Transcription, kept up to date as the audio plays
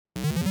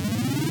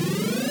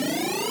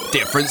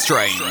different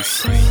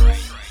strains.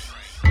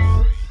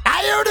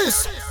 I hear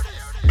this.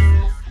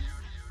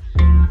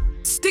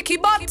 Sticky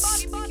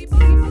butts.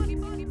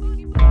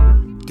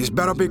 This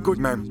better be good,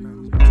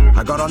 man.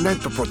 I got a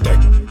net to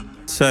protect.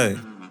 Say,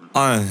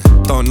 I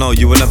don't know,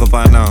 you will never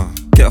buy now.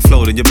 Get a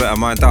flow, then you better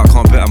mind out,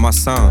 can't better my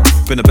sound.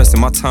 Been the best in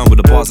my time with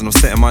the bars and I'm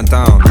setting mine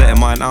down. Letting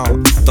mine out,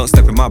 don't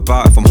step in my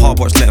bout. If I'm hard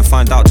watch, let him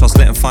find out, just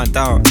let him find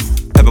out.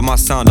 Pepper my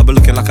sound, I've been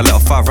looking like a little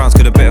 5 rounds.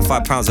 Could've bet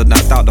 £5 and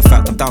that doubt the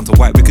fact I'm down to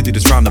white. We could do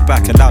this round the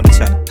back, allow the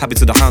chat. Happy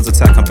to the hounds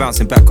attack, I'm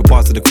bouncing back with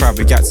bars to the crowd.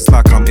 Reacts, it's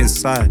like I'm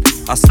inside.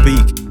 I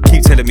speak,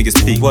 keep telling me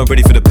it's peak. Weren't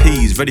ready for the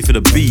peas, ready for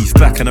the beef.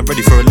 Back and I'm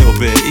ready for a little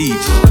bit of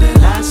each. They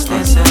lost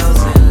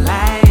themselves in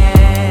lying.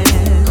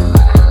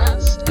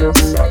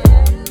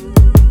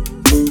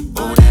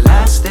 Oh, they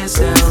lost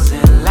themselves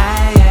in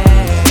lying.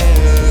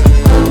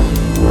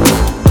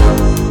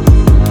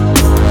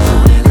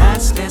 Oh, they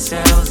lost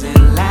themselves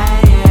in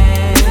lying.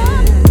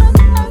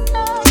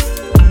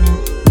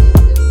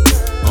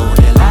 Oh,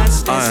 they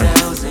lost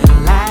themselves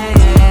in lying.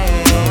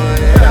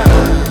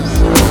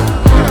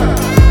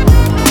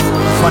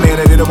 Funny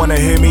they didn't wanna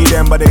hear me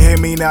then, but they hear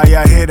me now,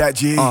 yeah, I hear that,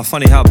 G.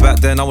 Funny how back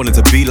then I wanted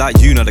to be like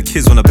you. Now the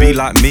kids wanna be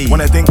like me.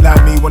 Wanna think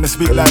like me, wanna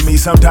speak like me.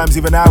 Sometimes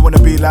even I wanna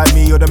be like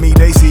me. Or the me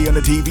they see on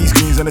the TV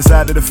screens on the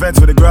side of the fence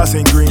where the grass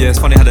ain't green. Yeah, it's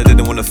funny how they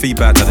didn't wanna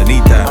feedback, that I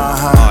need that.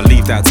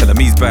 Leave that, tell them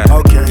he's back.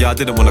 Okay. Yeah, I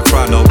didn't wanna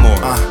cry no more.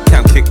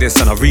 Can't kick this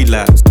and I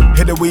relapsed.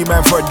 Hit the wee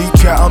man for a deep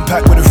chat,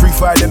 unpack with a free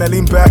fight, then I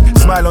lean back.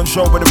 Smile on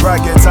show with the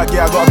brag get attack.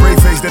 Yeah, I got a brave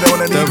face, they don't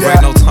wanna need There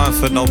that. ain't no time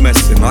for no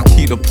messing. I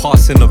keep the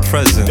past in the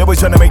present. They was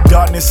trying to make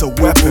darkness a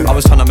weapon. I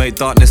was trying to make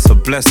darkness a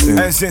blessing.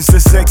 And since the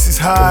sex is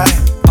high,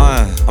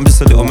 I'm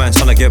just a little man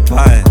trying to get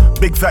by.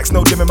 big facts,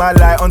 no dimming my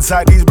light. On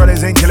site, these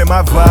brothers ain't killing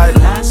my vibe.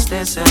 Lost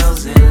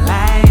themselves in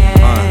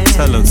lying.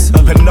 Tell them.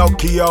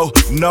 Pinocchio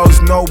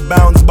knows no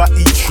bounds, but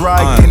he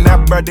tried. And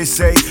that brother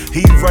say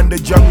he run the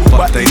jungle,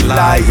 but they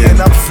lying.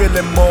 I'm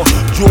feeling more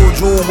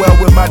George Orwell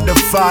with my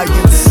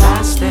defiance.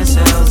 Lost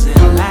themselves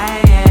in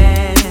lying.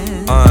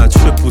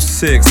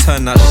 666,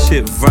 turn that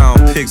shit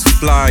round. Pigs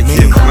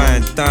flying,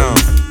 man down.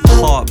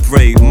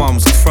 Heartbreak,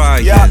 mum's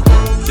crying. Yeah,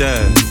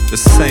 the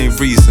same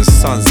reason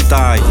son's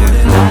dying.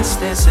 They lost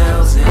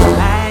themselves in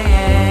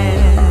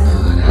lying.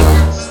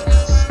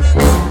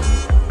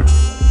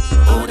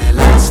 Oh, they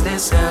lost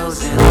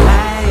themselves in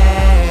lying.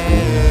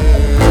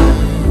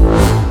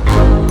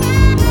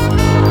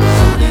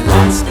 Oh, they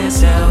lost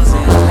themselves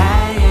in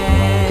lying.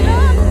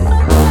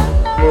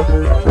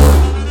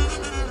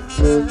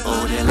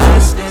 Oh, they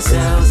lost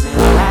themselves in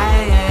lying.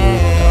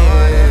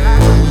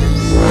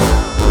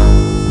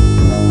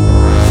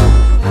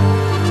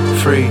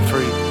 Free,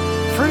 free,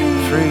 free,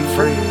 free,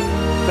 free.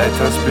 Let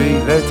us be,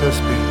 let us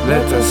be,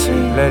 let us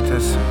see, let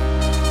us see.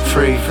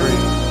 Free, free,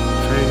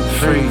 free,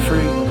 free,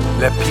 free.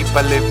 Let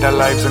people live their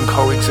lives and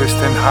coexist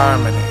in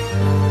harmony.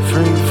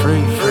 Free,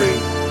 free, free,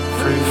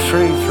 free,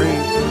 free, free.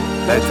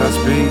 Let us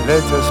be,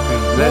 let us be,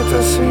 let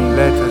us see,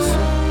 let us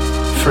see.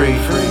 Free,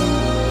 free,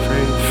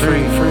 free,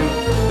 free, free.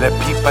 Let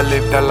people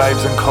live their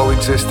lives and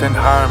coexist in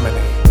harmony.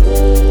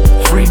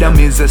 Freedom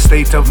is a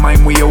state of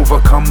mind. We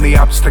overcome the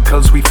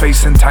obstacles we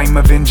face in time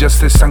of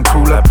injustice and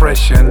cruel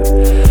oppression.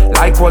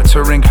 Like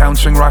water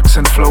encountering rocks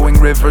and flowing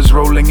rivers,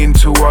 rolling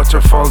into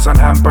waterfalls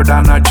unhampered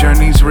on our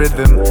journey's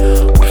rhythm.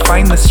 We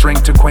find the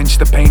strength to quench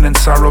the pain and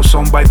sorrow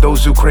sown by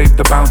those who crave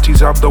the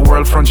bounties of the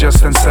world from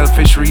just and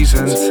selfish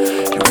reasons.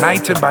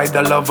 United by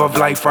the love of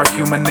life, our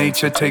human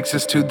nature takes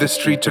us to the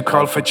street to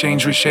call for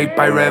change reshaped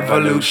by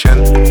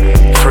revolution.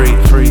 Free,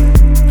 free,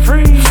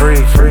 free,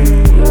 free, free.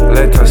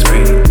 Let us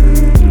be.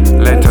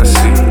 Let us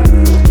see.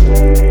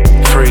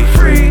 Free,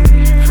 free,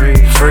 free,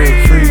 free,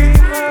 free.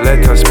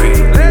 Let us be.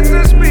 Let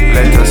us be.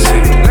 Let us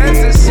see. Let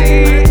us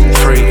see.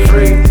 Free,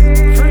 free,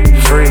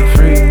 free,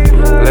 free.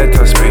 Let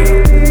us be.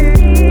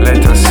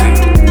 Let us see.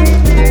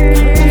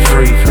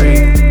 Free,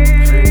 free,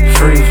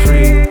 free,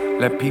 free.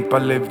 Let people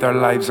live their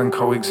lives and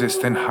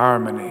coexist in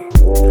harmony.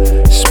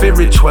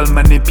 Spiritual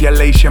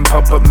manipulation,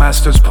 puppet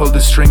masters pull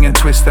the string and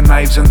twist the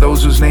knives, and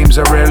those whose names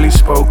are rarely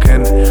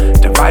spoken.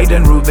 Divide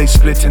and rule, they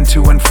split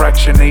into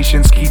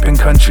fractionations, keeping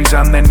countries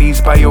on their knees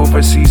by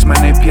overseas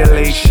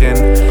manipulation.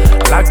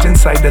 Locked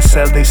inside a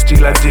cell, they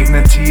steal our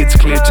dignity. It's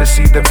clear to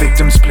see the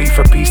victims plea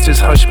for peace,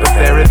 just hush, but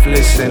there if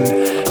listen.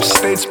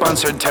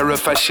 State-sponsored terror,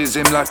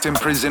 fascism, locked in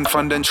prison,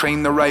 fund and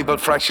train the rival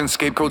fraction,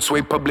 scapegoats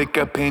sway public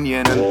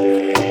opinion.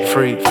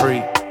 Free,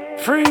 free,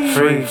 free,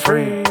 free,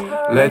 free.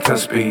 Let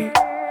us be.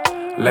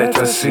 Let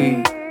us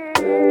see.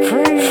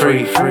 Free,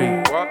 free,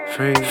 free,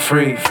 free,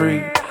 free,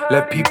 free.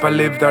 Let people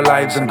live their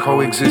lives and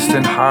coexist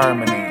in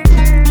harmony.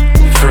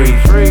 Free,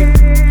 free,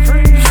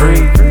 free,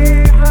 free.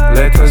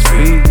 Let us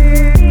be.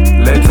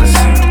 Let us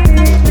see.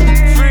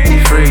 Free,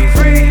 free,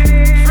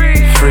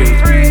 free,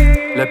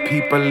 free. Let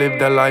people live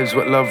their lives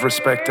with love,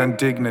 respect, and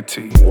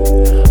dignity.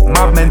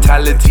 Mob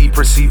mentality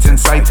proceeds,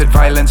 incited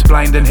violence,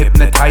 blind and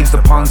hypnotized.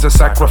 The pawns are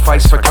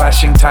sacrificed for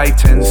clashing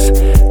titans.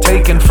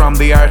 Taken from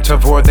the art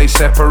of war, they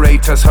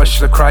separate us. Hush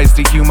the cries,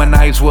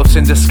 dehumanize wolves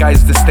in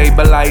disguise,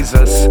 destabilize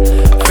us.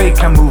 Fake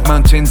can move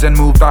mountains and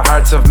move the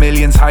hearts of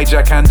millions.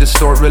 Hijack and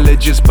distort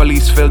religious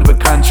beliefs filled with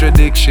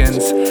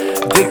contradictions.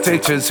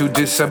 Dictators who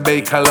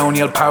disobey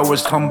colonial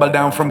powers tumble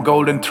down from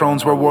golden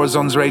thrones where war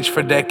zones rage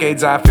for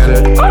decades after.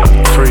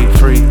 Free,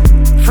 free,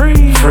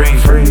 free, free,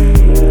 free.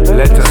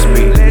 Let us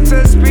be, let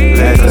us be,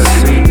 let us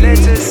see, let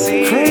us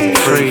see.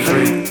 Free,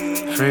 free,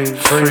 free,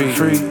 free,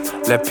 free.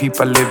 Let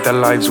people live their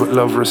lives with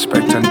love,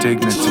 respect, and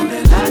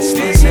dignity.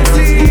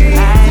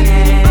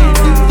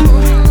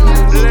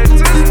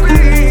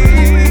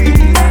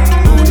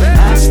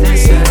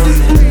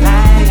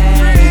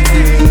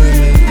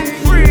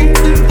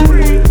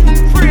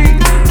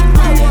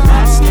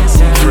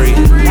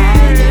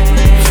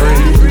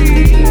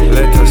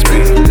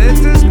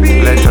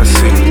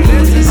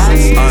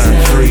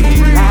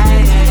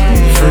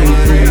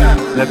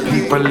 Let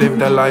people live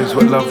their lives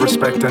with love,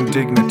 respect, and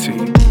dignity.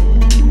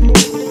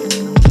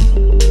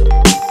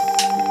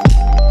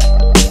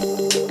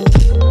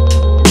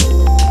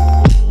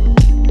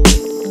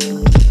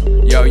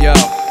 Yo, yo.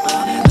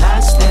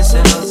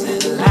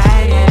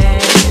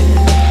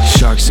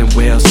 Sharks and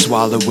whales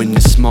swallowing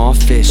the small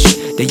fish.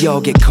 They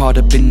all get caught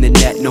up in the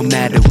net no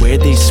matter where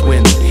they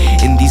swim.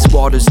 In these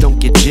waters don't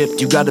get gypped,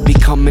 you gotta be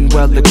coming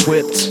well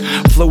equipped.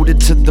 Floated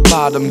to the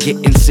bottom,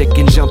 getting sick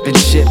and jumping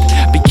ship.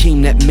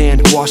 Became that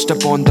man washed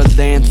up on the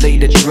land,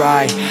 laid it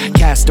dry.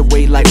 Cast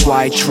away like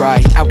why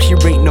try? Out here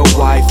ain't no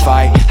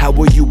Wi-Fi. How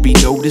will you be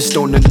noticed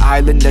on an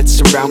island that's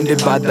surrounded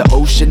by the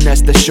ocean?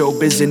 That's the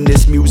showbiz in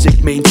this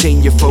music,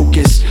 maintain your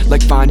focus.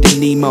 Like Finding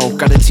Nemo,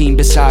 got a team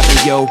beside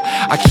me, yo.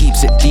 I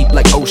keeps it deep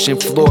like ocean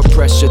floor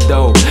pressure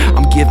though.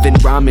 I'm giving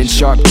rhyming,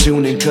 sharp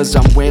tuning, cause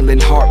I'm wailing,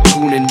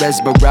 harpooning.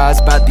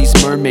 Mesmerized by these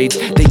mermaids,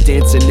 they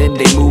dancing and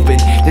they moving.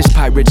 This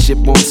pirate ship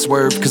won't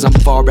swerve, cause I'm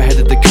far ahead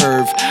of the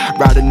curve.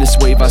 Riding this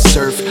wave I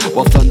surf,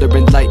 while thunder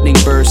and lightning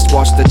burst.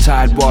 Watch the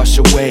tide wash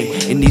away,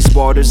 in these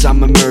waters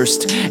I'm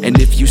immersed. And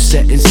if you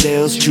setting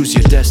sails, choose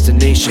your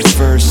destination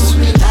first.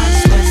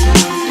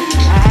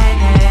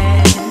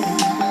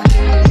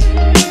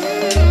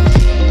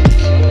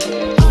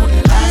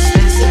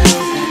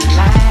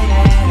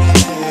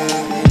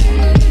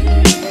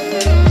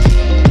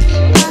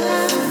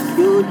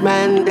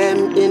 Man,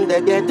 them in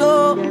the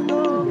ghetto.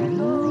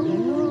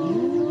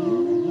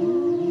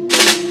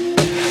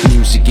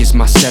 Music is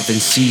my 7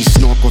 seas.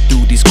 Snorkel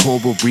through these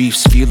coral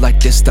reefs. Feel like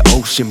this the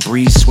ocean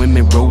breeze.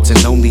 Swimming roads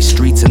and lonely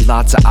streets and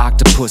lots of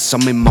octopus.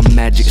 I'm in my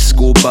magic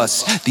school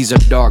bus. These are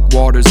dark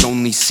waters,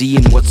 only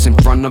seeing what's in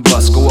front of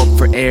us. Go up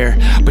for air,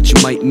 but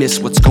you might miss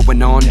what's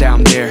going on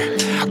down there.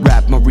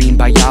 Rap marine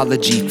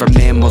biology for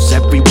mammals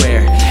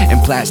everywhere.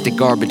 And plastic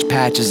garbage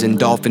patches and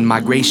dolphin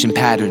migration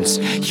patterns.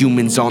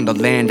 Humans on the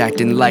land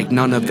acting like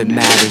none of it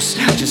matters.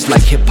 Just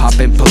like hip-hop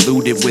and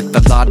polluted with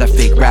a lot of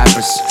fake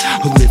rappers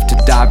who live to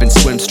dive and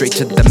swim straight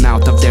to the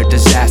mouth of their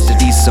disaster.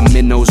 These some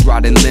minnows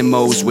riding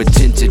limos with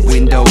tinted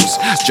windows.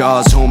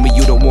 Jaws, homie,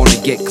 you don't wanna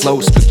get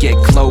close, but get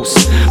close.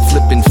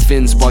 Flipping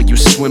fins while you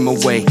swim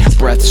away.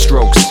 Breath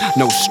strokes,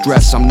 no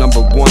stress, I'm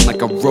number one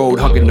like a road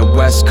hugging the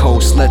west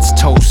coast. Let's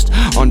toast,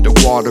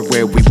 underwater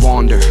where we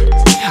wander.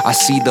 I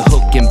see the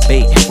hook and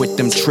bait with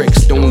them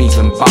tricks, don't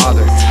even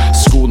bother.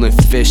 Schooling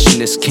fish in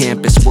this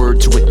campus, word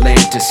to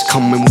Atlantis.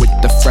 Coming with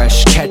the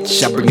fresh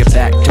catch, I bring it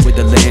back to where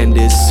the land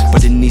is.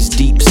 But in these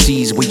deep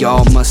seas, we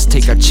all must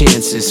take our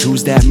chances.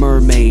 Who's that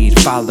mermaid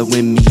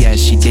following me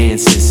as she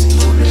dances?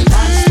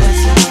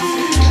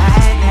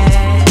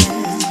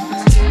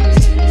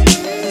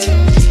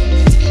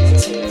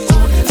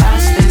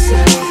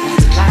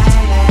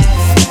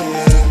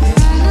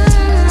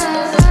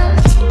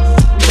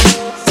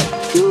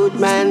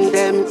 Man,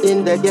 them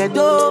in the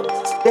ghetto,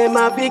 them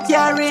have to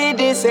carry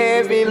this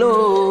heavy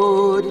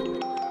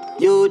load.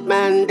 Youth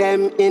man,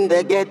 them in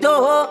the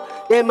ghetto,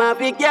 them have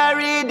to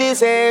carry this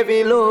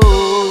heavy load.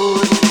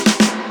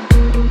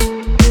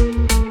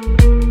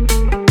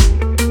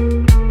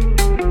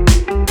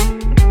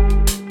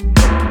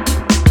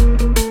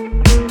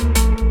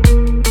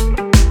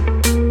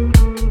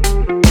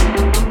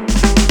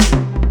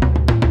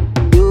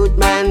 Youth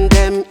man,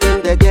 them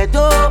in the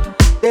ghetto,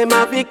 them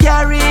have to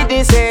carry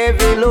this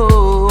heavy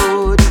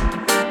load.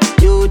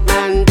 Youth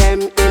man,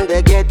 them in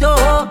the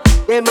ghetto,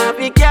 them have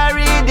to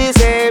carry this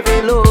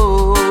heavy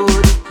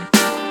load.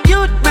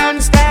 Youth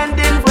man stand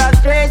in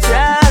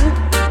frustration,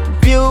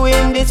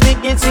 viewing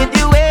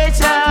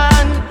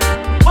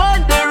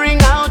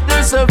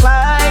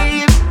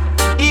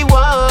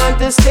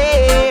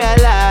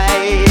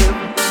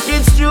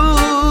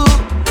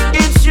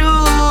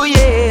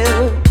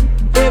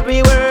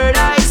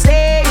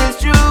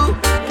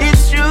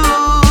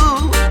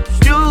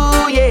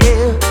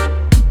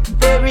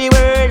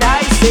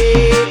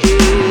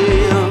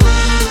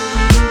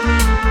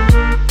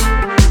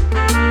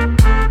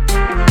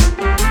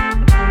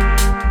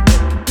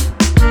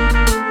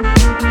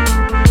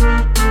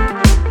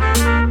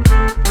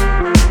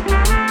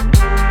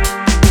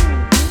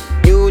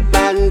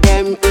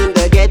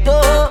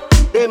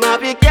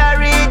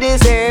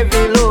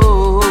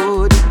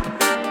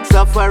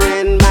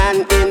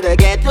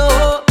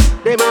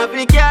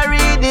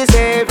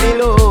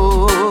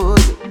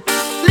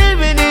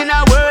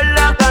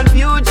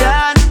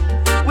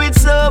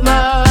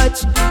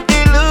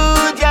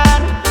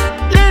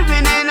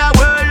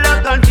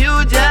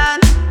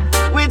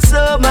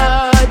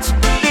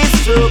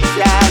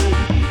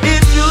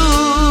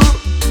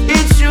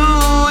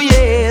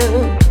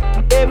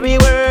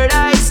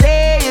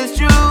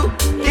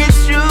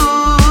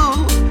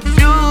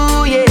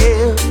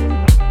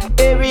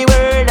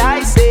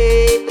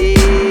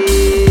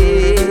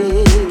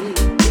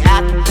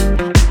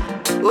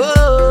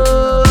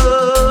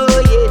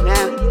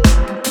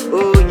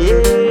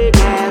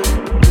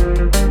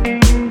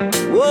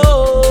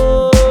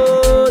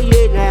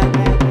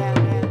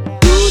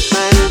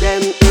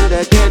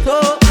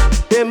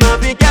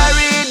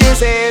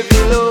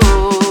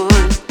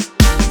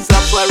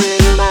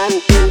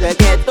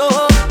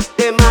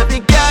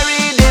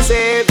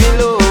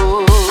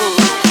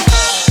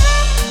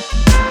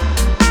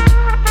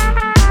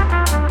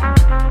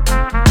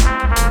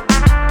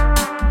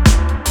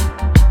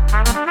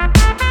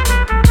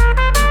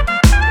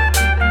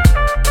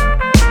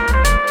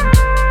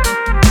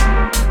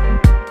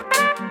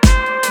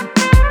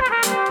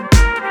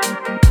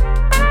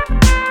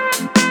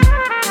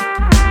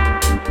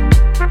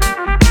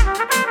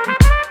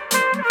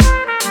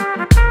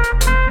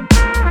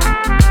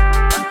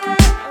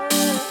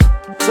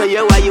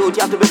you are youth,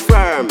 you have to be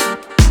firm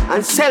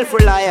and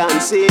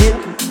self-reliant, see?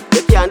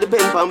 You can't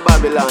depend on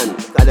Babylon,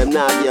 cause them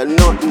not hear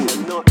nothing.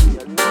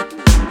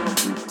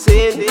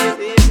 See?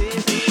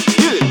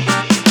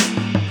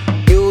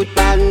 Youth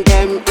man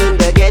them in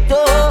the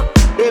ghetto,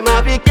 them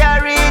have to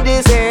carry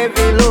this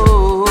heavy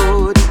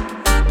load.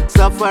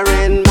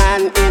 Suffering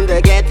man in the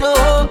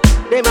ghetto,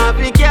 them have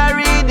to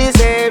carry this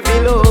heavy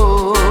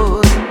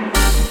load.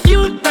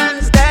 Youth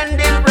man stand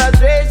in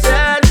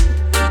frustration,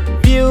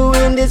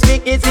 viewing this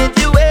wicked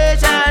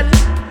situation,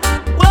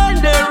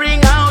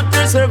 wondering how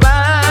to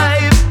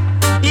survive.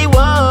 He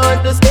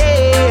want to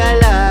stay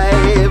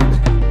alive.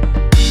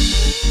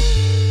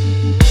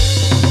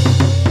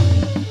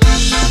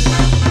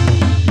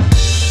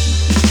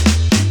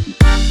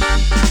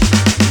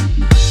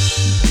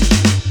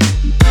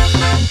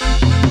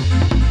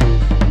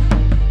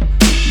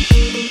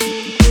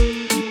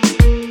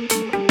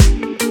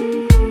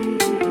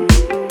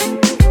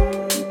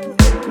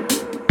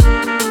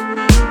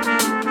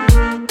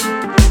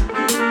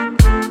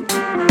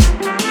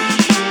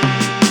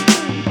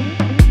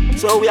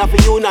 So we have to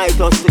unite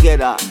us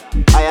together.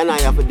 I and I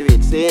have to do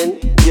it.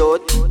 Saying,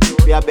 youth,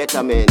 we are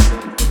better men.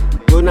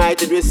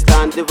 United we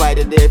stand,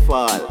 divided they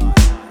fall.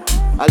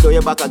 Although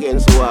you're back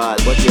against the wall,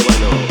 but you never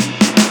know.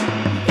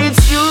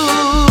 It's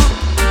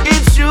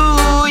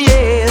true,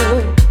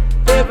 yeah.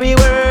 Every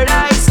word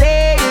I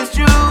say is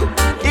true.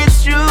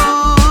 It's true,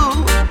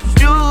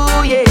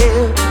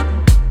 yeah.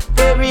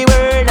 Every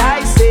word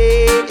I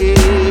say is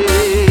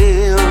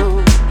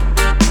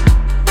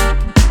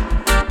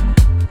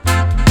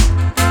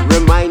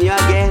remind you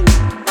again,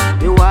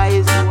 be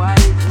wise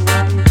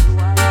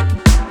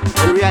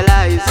and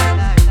realize.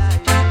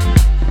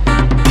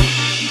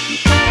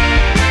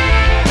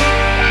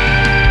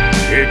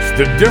 It's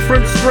the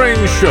Different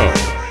Strains Show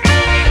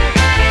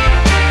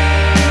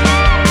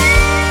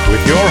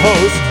with your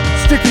host,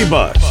 Sticky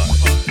Butts.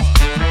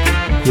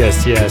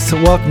 Yes.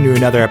 Welcome to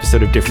another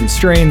episode of Different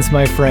Strains,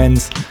 my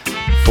friends.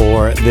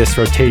 For this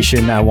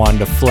rotation, I wanted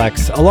to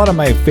flex a lot of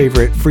my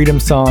favorite freedom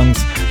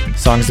songs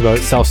about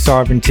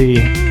self-sovereignty,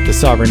 the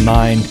sovereign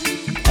mind,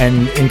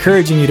 and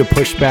encouraging you to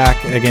push back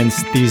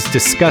against these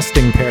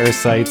disgusting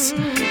parasites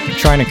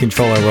trying to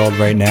control our world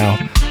right now.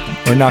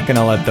 We're not going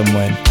to let them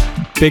win.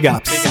 Big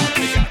ups.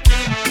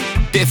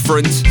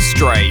 Different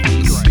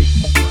strains.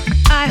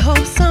 I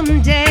hope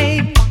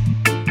someday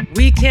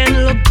we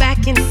can look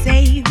back and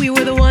say we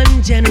were the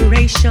one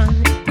generation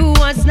who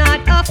was not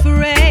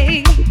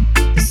afraid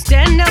to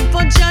stand up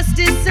for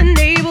justice and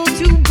able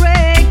to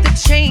break the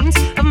chains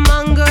of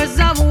mongers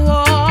of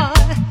war,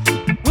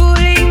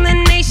 ruling the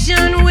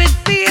nation with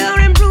fear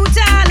and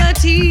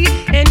brutality.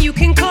 And you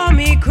can call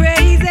me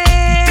crazy,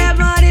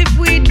 but if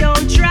we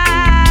don't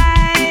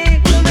try,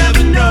 we'll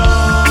never know.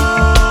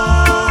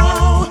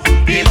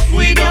 If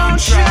we don't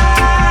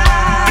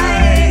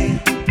try,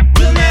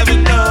 we'll never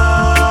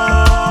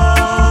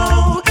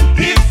know.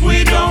 If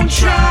we don't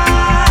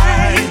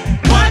try,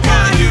 what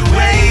are you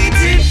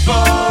waiting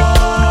for?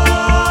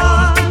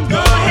 Go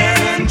ahead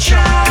and try.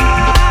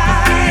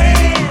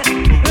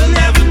 We'll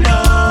never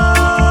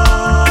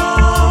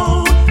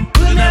know.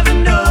 We'll never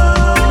know.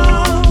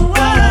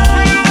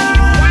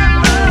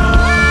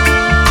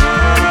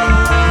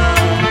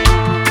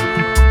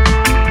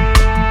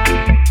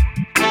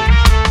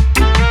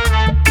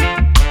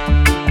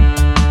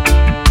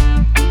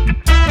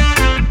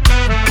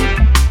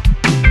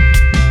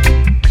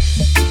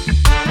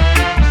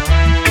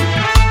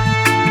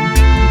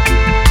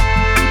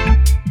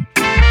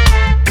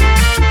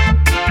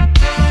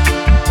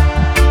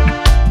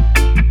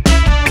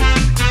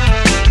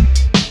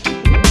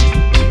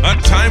 A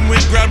time we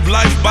grab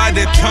life by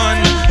the ton,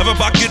 have a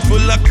pocket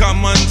full of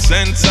common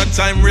sense. A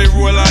time we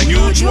roll a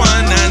huge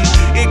one and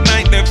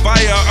ignite the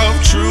fire of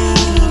truth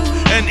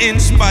and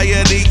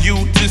inspire the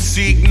youth to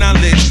seek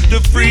knowledge, to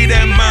free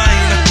their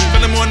mind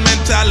from them one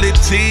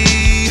mentality.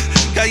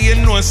 Cause you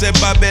know say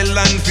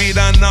Babylon feed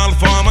on all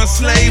form of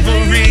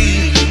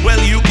slavery. Well,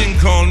 you can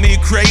call me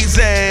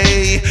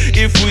crazy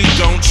if we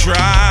don't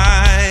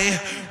try.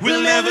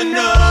 We'll never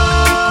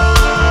know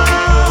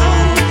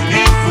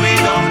if we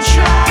don't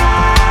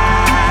try.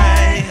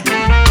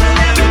 We'll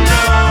never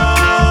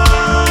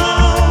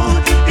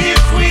know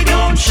if we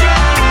don't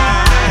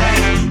try.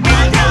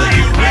 What are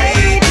you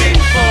waiting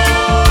for?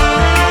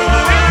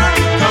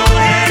 Go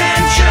ahead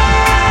and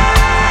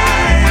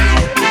try.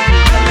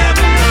 We'll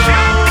never know.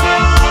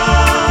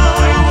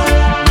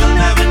 We'll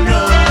never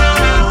know.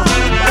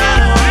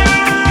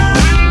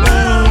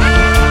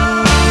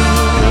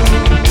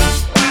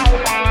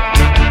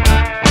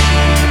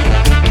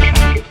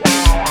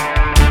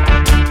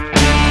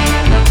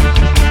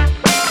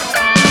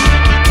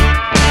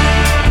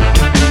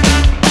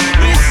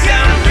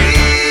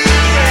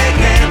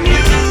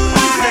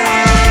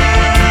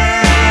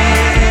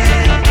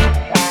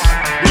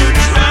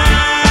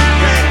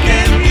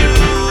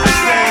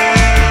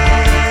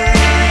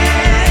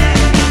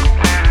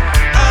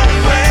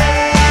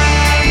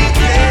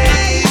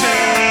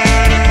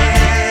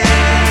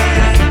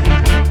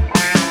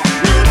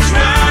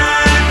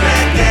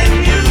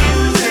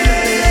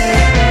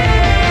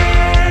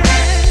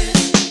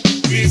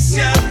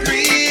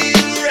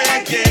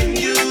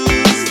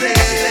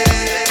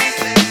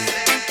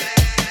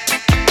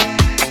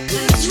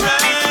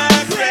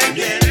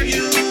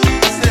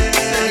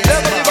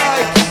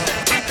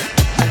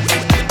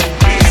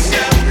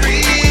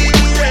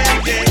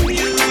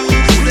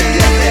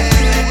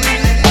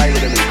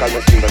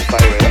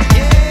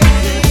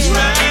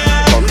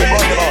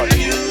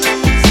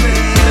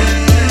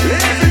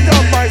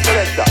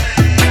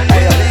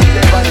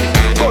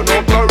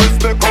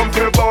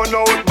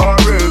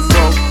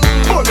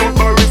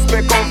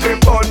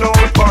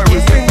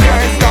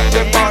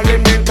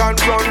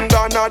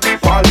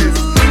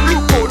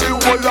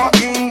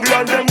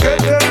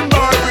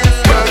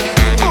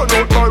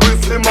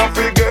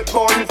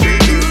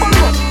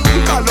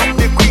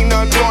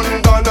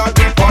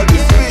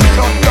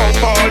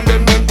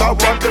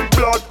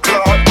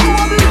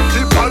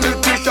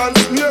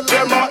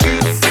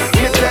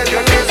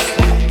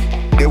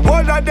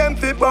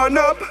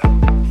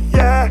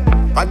 Yeah,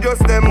 I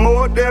just them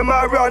more them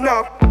a run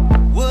up.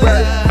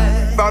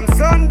 Well, from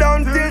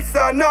sundown till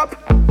sun up.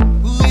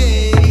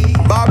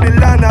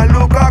 Babylon a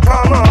look a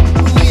come up.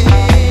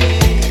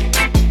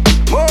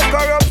 More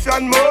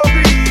corruption, more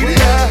greed,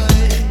 yeah.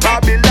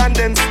 Babylon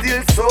them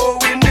still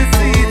sowing the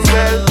seeds,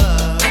 well.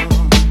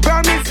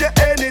 Promise you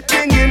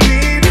anything you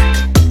need,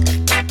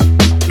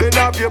 then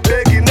have you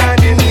begging on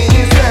your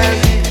knees, well.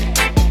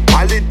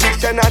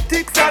 Politician a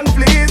ticks and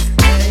fleas.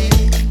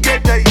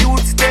 Get the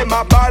youths, them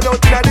a ball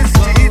out na the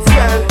streets,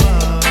 well.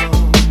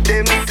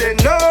 Them say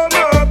no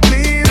more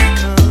please.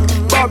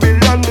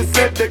 Babylon me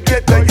said they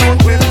get the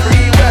youth with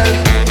free, well.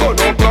 Burn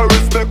out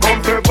Paris, me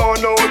come from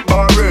burn out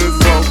Paris,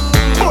 no.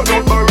 Burn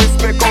out Paris,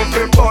 me come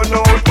from burn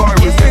out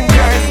Paris. They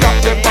can't stop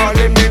the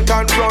parliament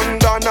and run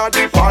down at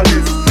the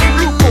palace.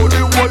 Look how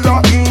the whole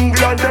of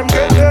England them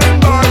get them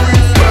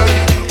Paris,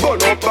 well.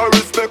 Burn out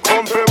Paris, me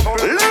come from.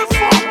 Let's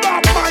fuck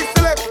back my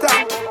selector.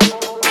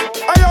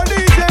 I am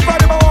DJ for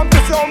the man to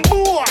some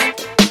boy.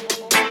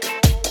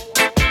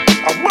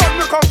 I want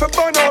me come from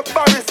burn out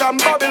Paris and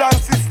Babylon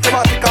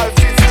systematical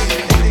system.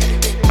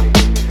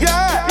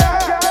 Yeah.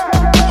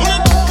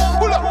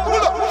 Pull up.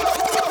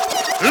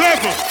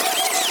 Level.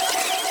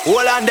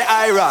 Hold on the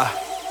Ira.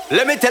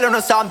 Let me tell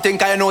you something,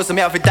 cause you know so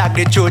me have to talk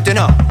the truth, you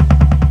know.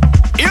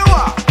 You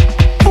are.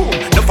 Boom.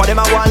 No for them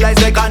a one lies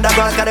like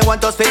underground, cause they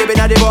want us to live in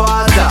a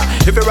divorce.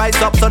 If you rise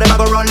up, so them a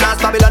go run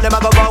last. Babylon, them a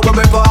go where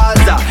we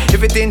pause.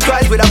 If you think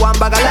twice with a one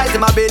bag of lies,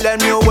 them a build a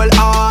new world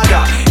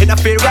order. It a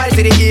feel right,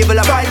 see the evil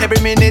a right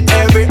every minute,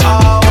 every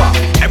hour.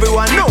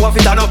 Everyone know what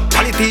it done up.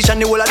 Politician,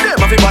 the whole of them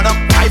have it burn up.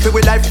 I feel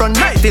with life from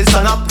night till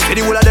sun up. See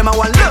the whole of them a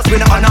one lost with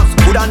the honor.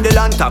 Put on the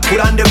lantern, put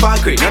on the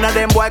concrete. None of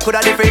them boy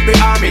coulda defeat the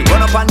army.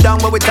 Run up and down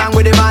where we tongue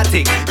with the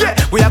matic. Yeah,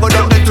 we a go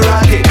down the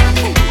track.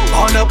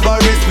 On up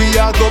Paris, we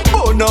a go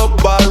burn up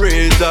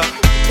Paris.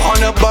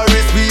 On up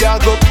Paris, we a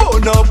go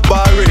burn up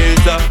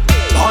Paris.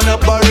 On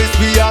up Paris,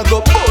 we a go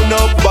burn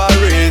up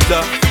Paris.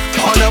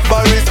 On up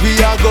Paris, we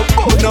a go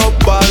burn up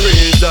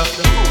Paris.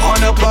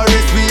 On up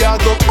Paris, we a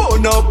go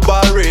burn up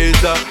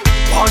Paris.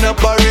 On up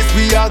Paris,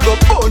 we a go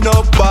burn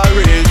up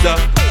Paris.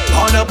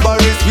 On up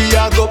Paris, we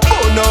a go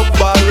burn up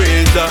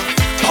Paris.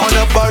 On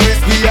up Paris,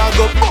 we a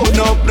go burn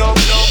up, no.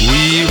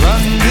 We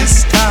run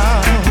this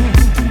town,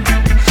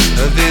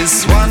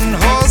 this one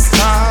horse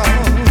town,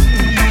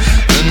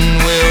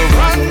 and we'll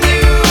run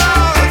you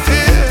off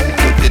here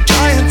if you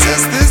try and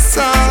test this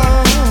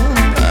sound.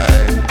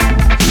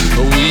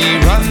 We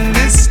run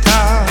this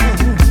town,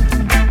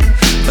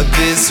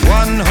 this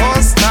one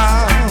horse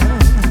town,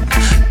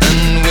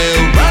 and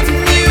we'll run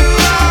you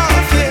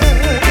off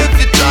here if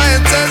you try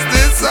and test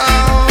this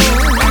sound.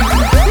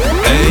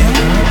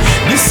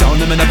 This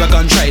sound them never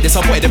gonna try this.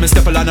 I boy them and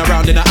step along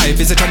around in the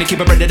ivies. They're trying to keep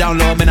it branded down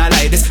low, man I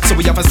like this. So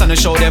we have to stand and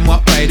show them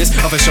what pride is.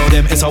 Have to show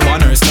them it's a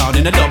one-earth town.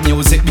 In the dub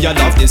music, me I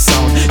love this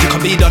sound. You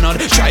can be done on,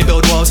 try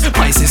build walls.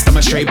 My system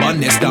a straight bun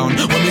this down.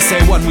 When we say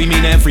one, we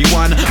mean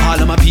everyone. All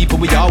of my people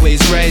we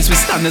always raise. We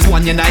stand as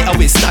one unite,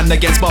 always stand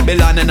against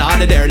Babylon and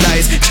all of their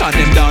lies. Chant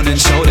them down and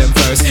show them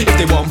first. If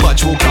they won't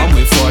budge, we'll come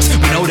with force.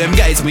 We know them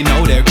guys, we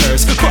know their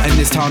curse. But in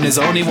this town there's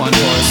only one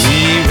horse.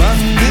 We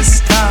run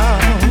this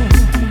town,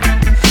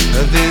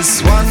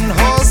 this one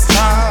horse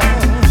town,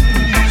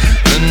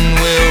 and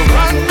we'll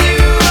run you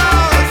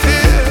off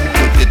here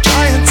if you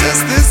try and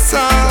test this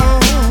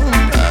sound.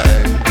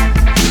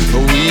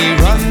 We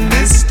run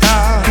this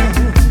town,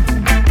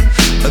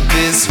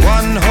 this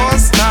one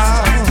horse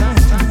town,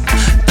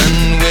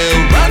 and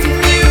we'll run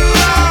you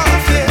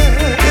off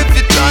here if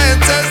you try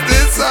and test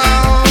this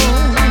sound.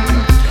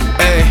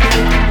 Hey,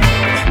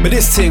 but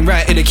this thing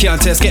right in the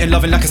contest, getting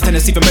loving like it's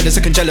tennis, even better,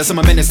 sick and jealous. I'm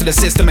a menace to the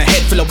system, a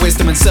head full of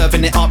wisdom and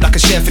serving it up like a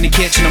chef in the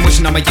kitchen. I'm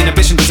wishing on my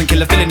inhibition doesn't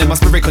kill a feeling in my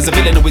spirit, cause a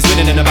villain always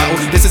winning in a battle.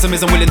 The system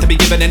isn't willing to be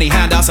given any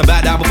handouts. I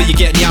back down before you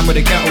get yam with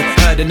a kettle.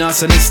 Hurting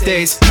us on this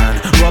stage,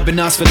 man, robbing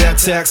us for their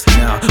tax.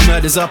 Now,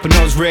 murder's up in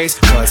those rays,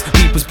 cause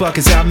people's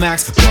buckets out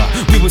max.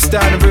 But we will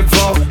stand and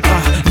revolt.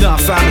 Nah,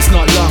 fam, it's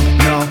not long,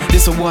 no.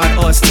 This a one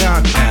us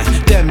town,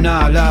 them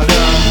now loud.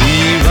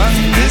 We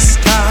run this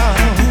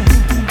town,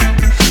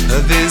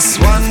 this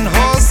one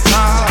horse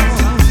town,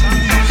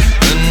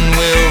 and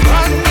we'll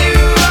run you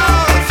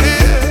off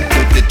here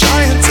if you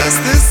try and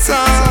test this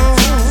sound.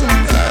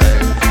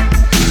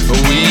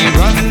 We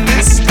run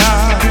this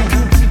town,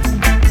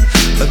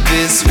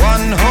 this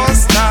one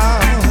horse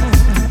town,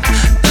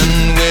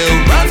 and we'll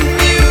run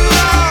you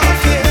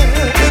off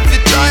here if you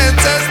try and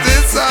test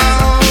this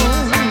sound.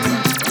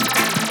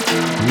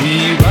 We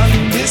run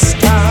this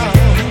town,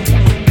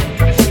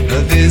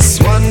 this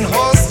one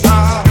horse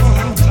town.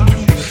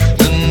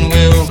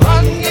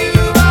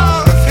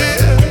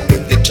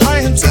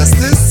 Test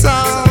this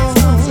sound.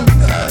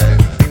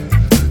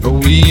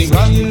 We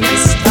run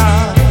this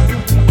town,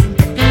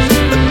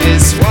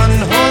 this one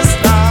horse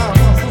town,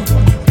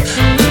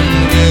 and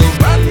we'll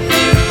run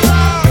you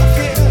off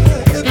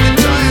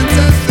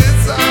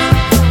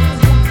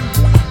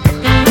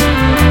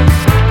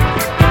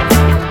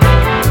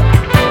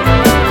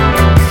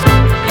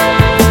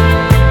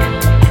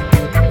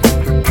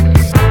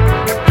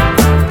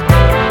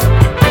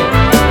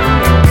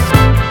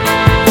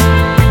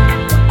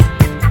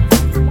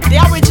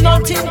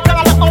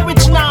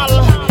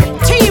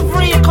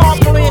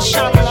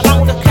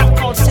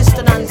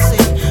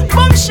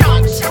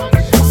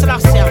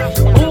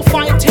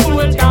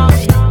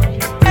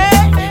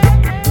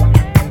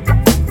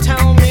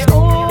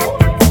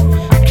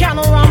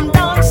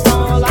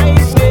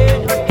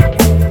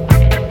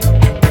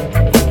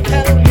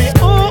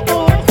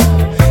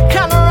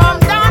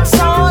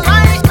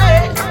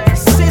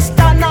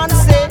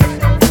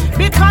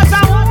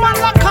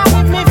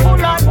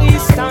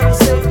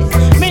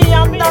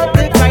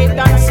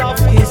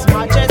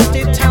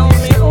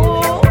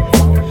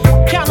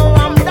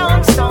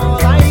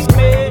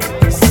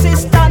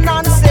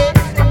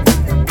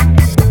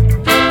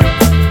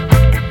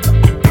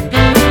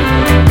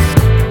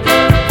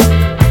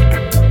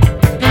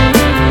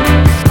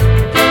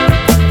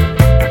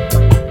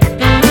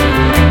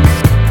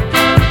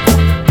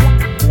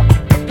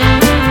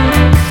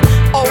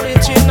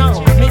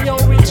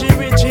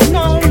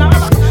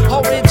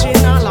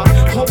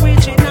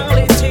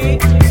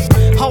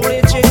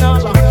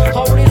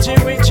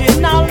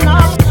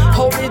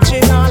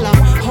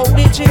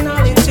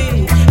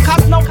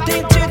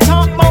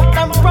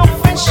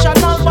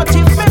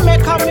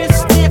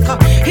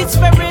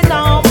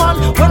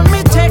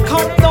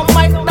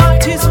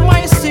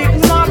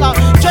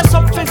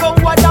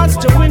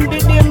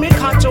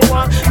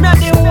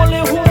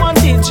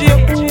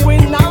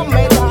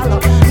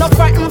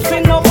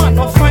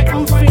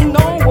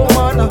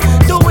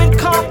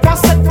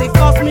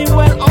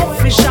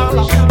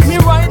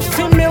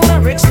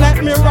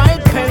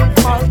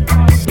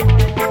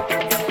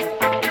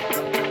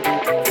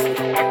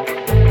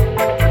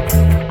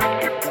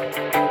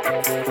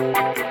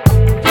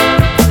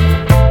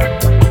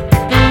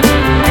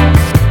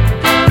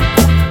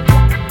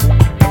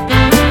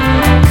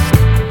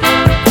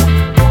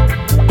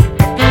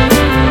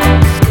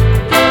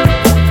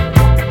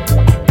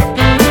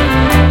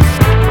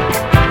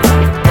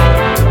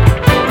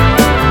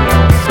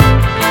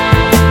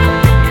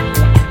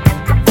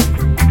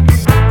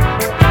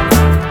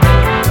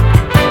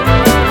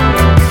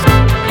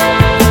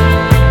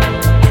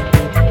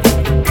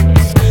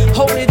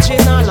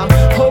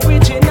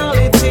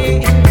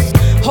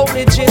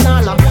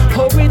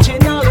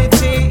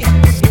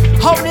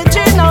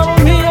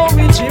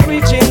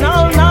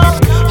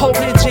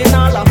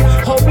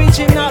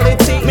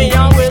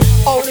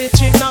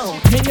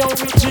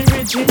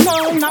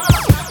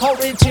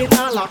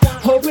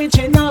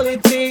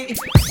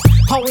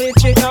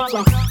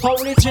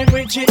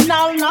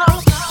Original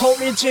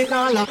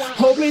now,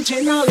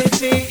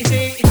 originality.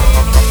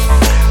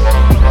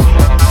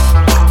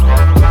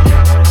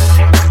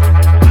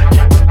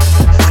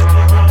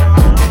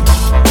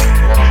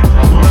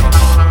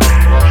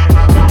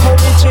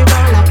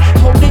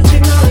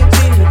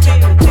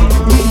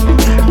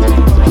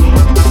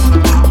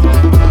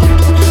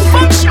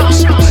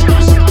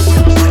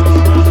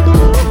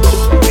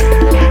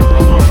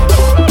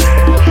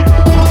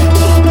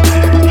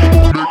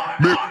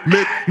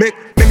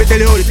 Let me tell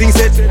you how the thing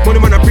set. Money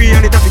man a pre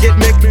and it have to get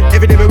make.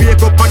 Every day we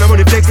wake up and I'm on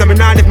the flex. I mean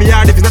nah left me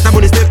hard if it's not a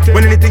money step.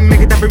 When anything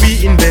make it have to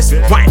reinvest.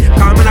 Why?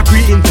 Calm and a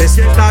pre-invest.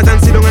 Start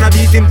and sit down and a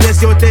beat him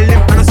test. You tell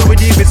him and that's how we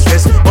deal with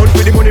stress. Out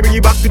with the money bring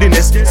you back to the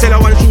nest. Sell a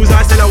one shoes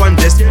or sell a one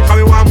dress. Cause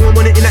we want more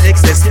money in a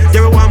excess.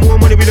 Yeah we want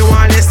more money we don't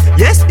want less.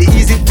 Yes, it's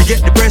easy to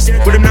get the press.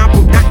 But them now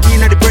put that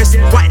in at the press.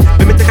 Why?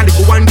 Let me take a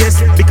little one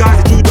guess.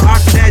 Because the truth to hard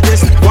to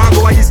digest. One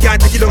go a east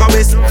can't take it on a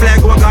west.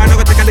 Flag go a gun, I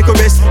go take a little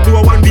rest. Do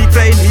a 1 week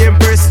flying the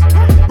empress.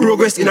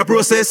 Progress in a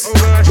process.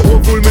 You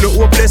hopeful, me no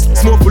hopeless.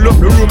 Smoke full up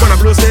the room and a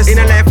process. In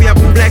a life we have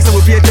boom blacks, I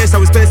will pay test. I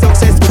will spend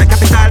success with a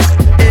capital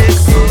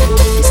S.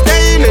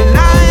 Staying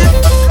alive.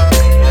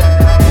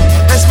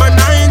 That's my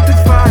 9 to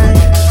 5.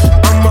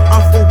 I'm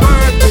off for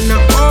work in the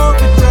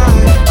overtime.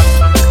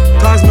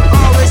 Cause me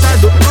always had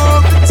the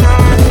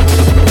overtime.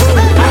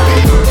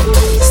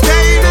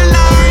 Staying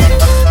alive.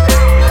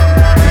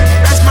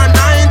 That's my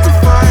 9 to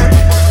 5.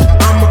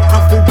 I'm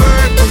off for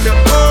work in the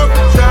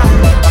overtime.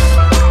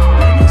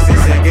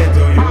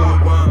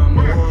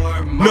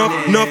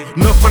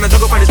 Enough man a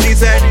jog up on the street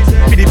side.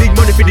 For the big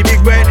money, for the big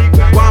bread.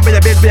 One by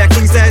your bed, by a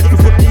king size. You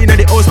put me in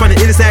the house, man,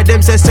 the inside.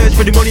 Them say search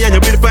for the money and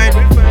you will find.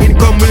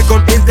 Income will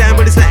come in time,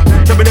 but it's like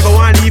trouble never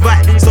want Levi.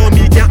 So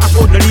me can't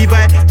afford no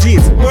Levi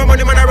jeans. More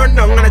money man I run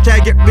down and I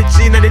try get rich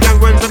in the long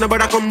run. So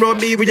nobody come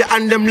round me with your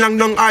hand them long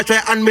down. Or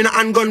try hand me no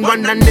handgun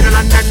one and in a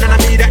London and I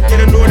me that.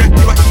 You don't know that,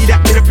 you a eat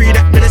that, you don't free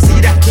that, you don't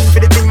see that. King for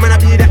the thing, man I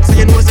be that. So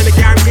you know so me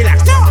can't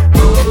relax.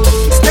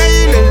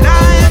 Staying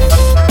alive.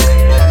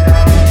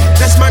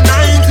 That's my 9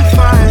 to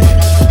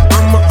 5.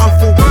 I'm off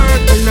for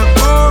work in the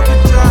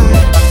overtime.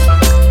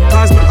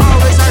 Cause me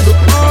always had the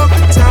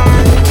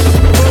overtime.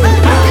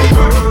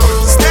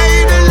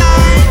 Staying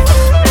alive.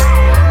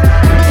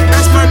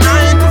 That's my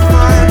 9 to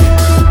 5.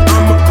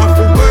 I'm off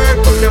for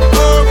work in the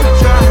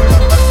overtime.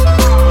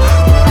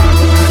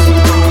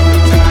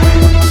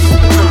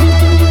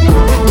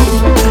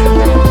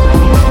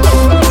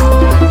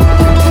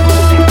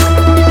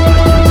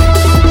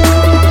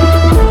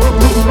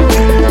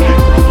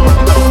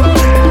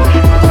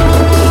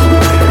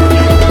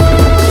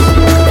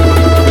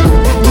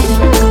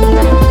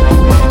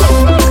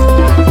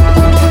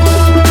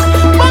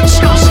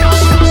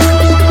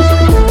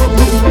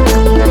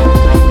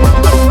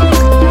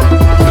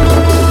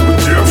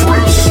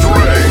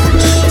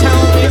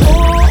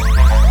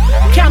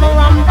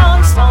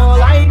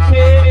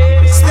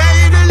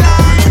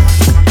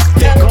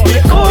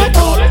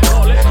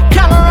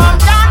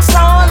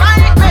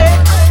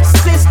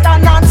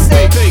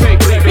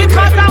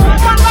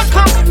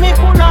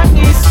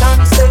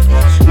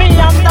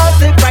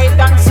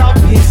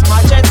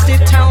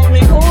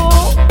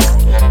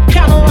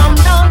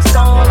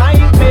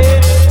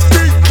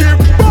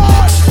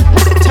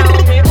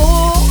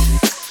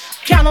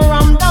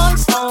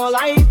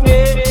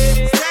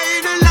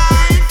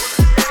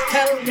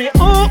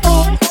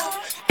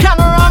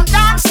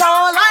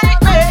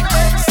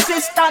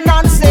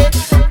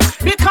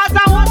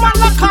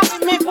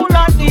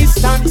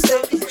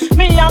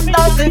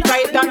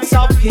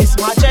 His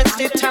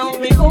Majesty tell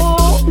me,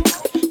 oh,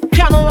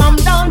 can ram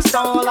dance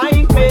all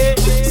like me,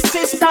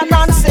 Sister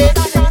Nancy.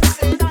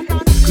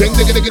 Ding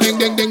ding ding ding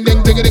ding ding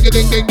ding ding ding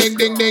ding ding ding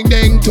ding ding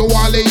ding. To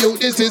all of you,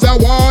 this is a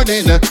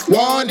warning,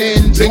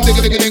 warning. Ding ding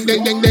ding ding ding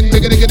ding ding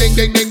ding ding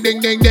ding ding ding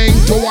ding ding.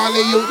 To all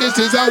of you, this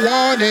is a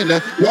warning,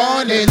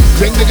 warning.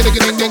 Ding ding ding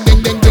ding ding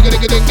ding ding ding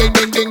ding ding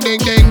ding ding ding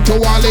ding. To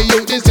all of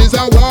you, this is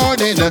a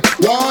warning,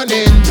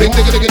 warning. Ding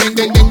ding ding ding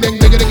ding ding ding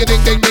ding ding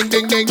ding ding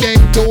ding ding ding.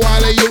 To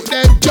all of you,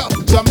 them jump.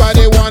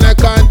 Somebody wanna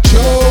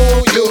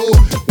control you.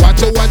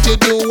 Watch what you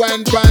do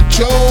and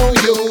control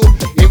you.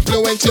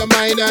 Influence your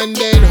mind and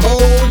then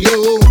hold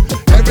you.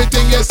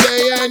 Everything you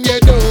say and you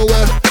do,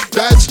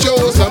 that's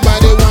true.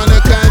 Somebody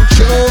wanna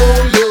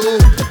control you.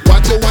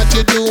 Watch what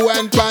you do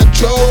and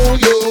control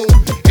you.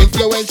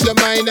 Influence your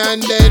mind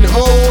and then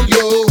hold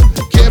you.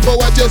 Careful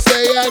what you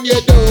say and you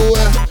do,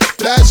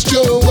 that's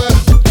true.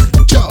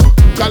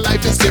 Cause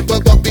life is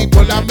simple but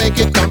people are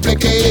making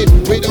complicated.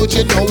 Without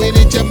you knowing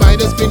it, your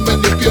mind has been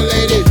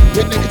manipulated.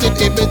 With negative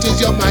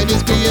images, your mind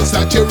is being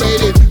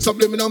saturated.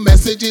 Subliminal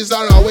messages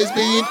are always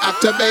being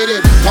activated.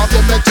 All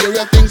the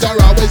material things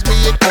are always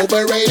being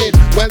overrated.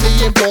 Well,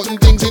 the important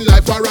things in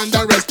life are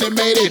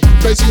underestimated.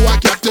 First you are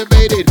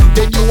captivated,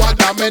 then you are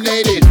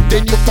dominated,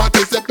 then you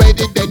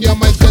participated, then your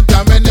mind's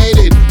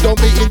contaminated. Don't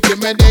be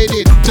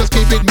intimidated, just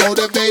keep it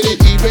motivated.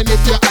 Even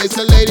if you're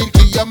isolated,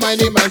 keep your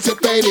mind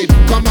emancipated.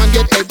 Come on,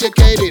 get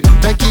educated,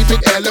 then keep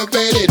it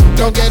elevated.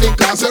 Don't get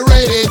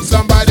incarcerated.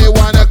 Somebody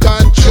wanna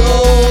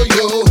control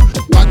you.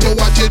 Watch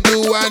what you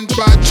do and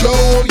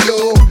patrol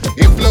you.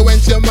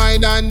 Influence your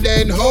mind and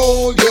then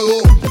hold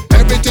you.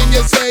 Everything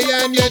you say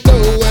and you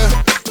do,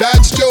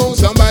 that's true.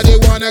 Somebody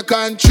wanna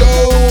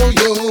control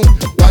you.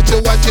 Watch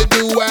what you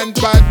do and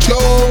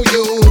patrol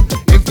you.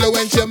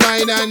 Influence your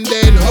mind and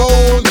then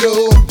hold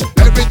you.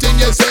 Everything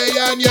you say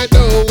and you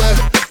do,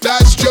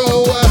 that's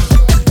true.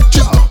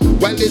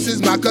 Well, this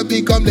is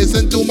Maccabee, come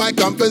listen to my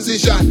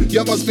composition.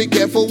 You must be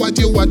careful what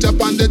you watch up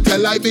on the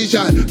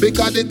television,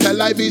 because the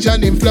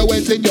television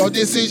influencing your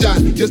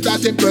decision. You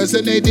start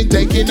impersonating,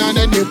 taking on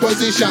a new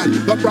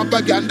position. But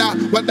propaganda,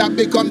 well, that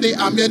become the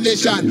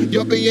ammunition.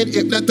 You're being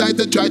hypnotized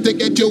to try to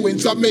get you in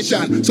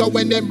submission. So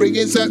when they bring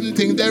in certain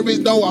things, there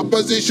is no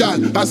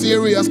opposition. A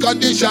serious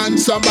condition,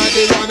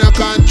 somebody wanna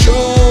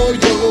control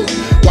you.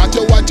 Watch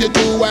what you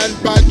do and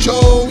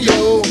patrol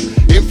you.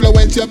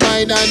 Influence your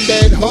mind and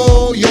then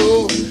hold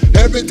you.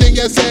 Everything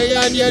you say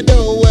and you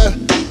do,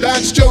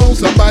 that's true.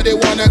 Somebody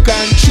wanna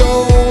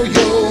control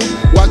you.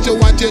 Watch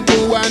what you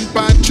do and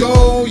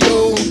patrol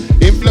you.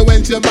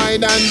 Influence your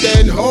mind and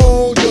then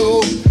hold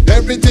you.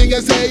 Everything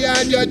you say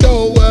and you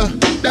do,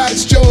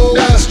 that's true.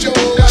 That's true.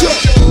 That's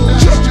true.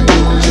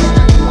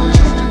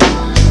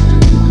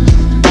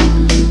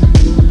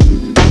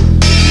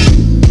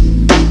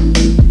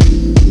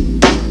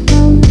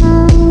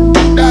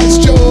 That's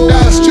true.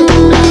 That's true.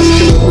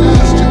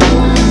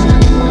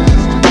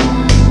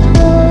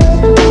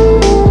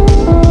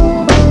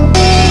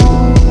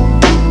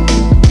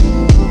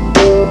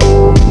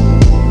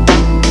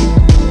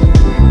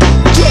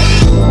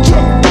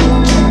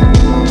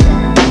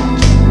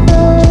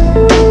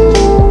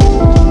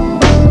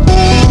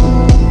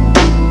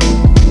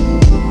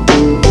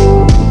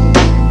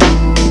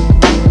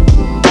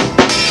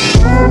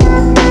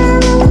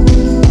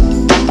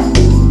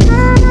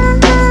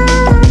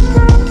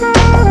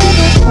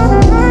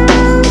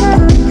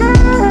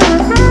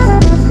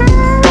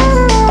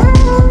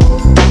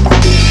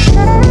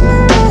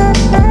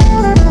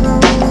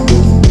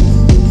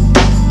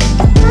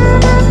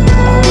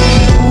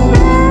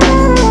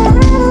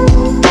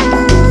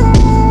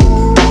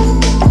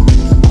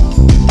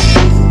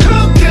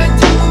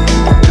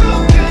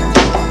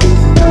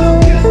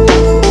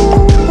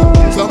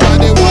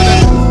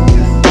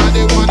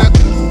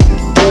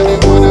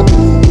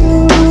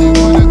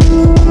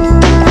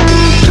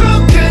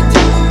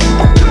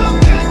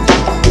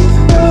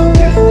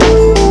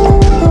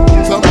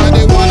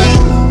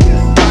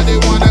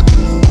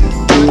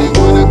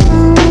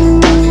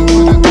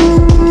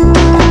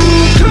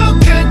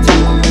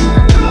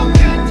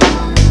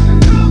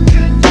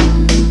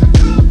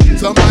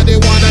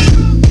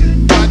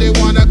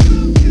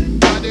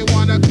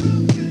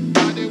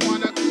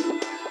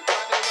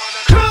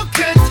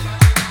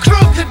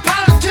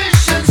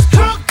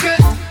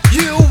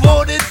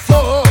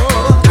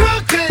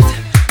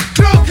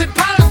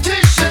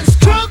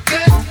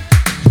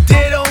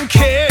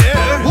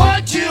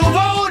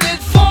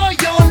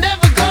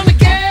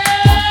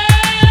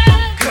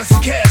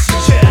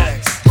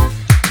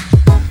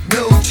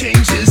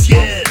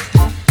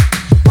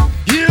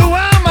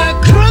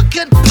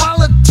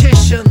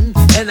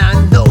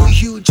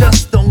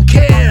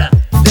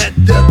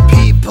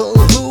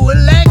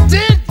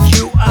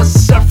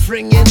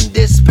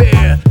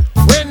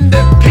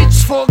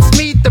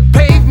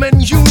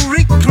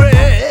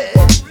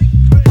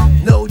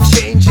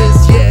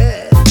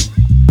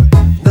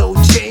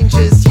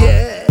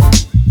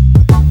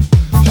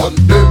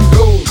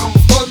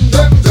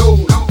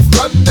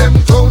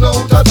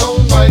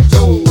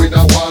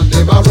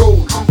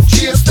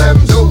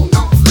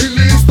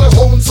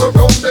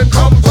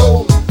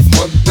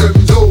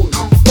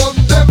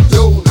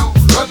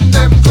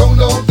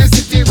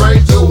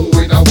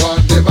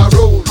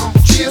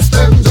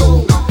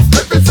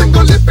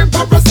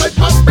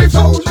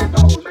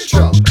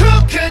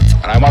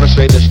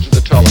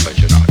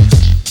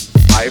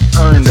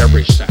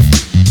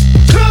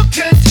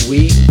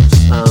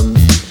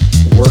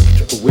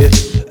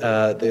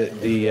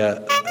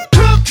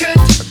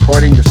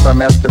 According to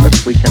some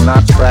estimates, we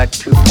cannot track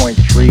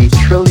 $2.3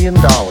 trillion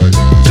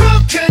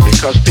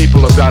because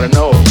people have got to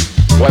know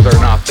whether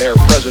or not their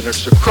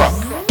president's a crook.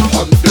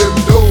 Run them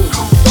down,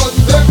 run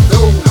them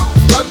down,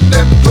 run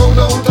them down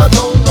out of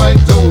town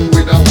right now.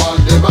 We don't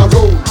want them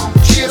around,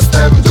 chase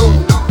them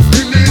down,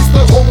 release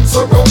the homes,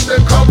 surround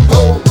them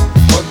compound.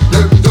 Run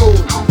them down,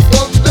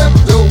 run them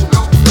down,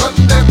 run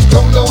them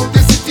down out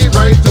the city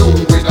right now.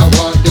 We don't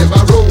want them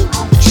around,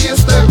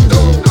 chase them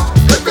down.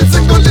 Every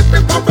single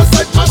living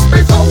parasite must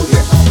be found.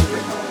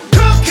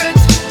 Crooked,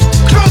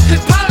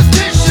 crooked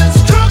politicians,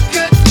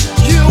 crooked,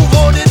 you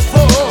voted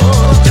for.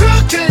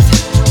 Crooked,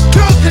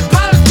 crooked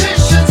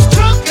politicians,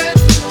 crooked.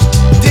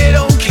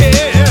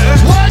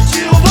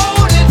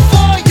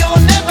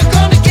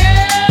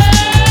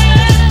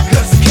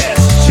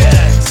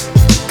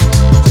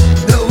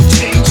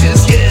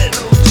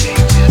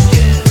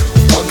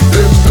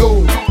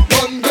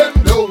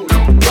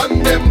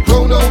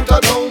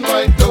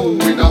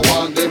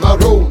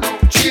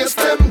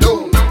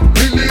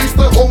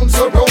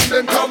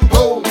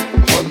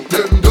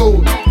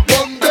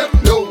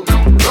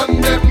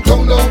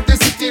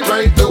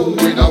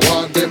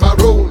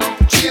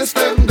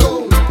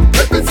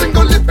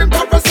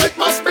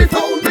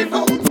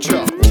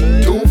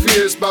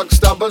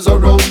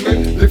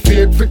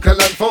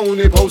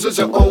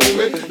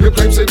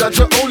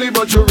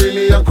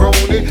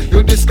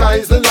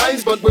 disguise the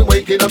lies, but we're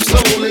waking up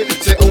slowly.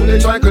 Say only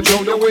try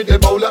control them with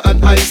Ebola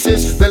and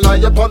ISIS. They lie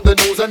upon the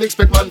news and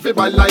expect man to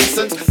buy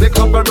license. They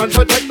cover and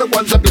protect the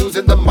ones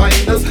abusing the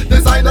minors.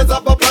 Designers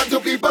have a plan to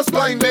keep us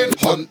blinded.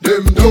 Hunt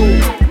them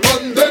down,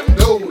 run them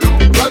down,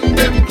 run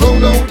them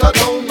clown out of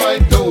town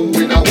like dough.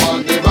 We now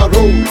want them a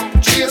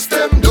road, chase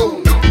them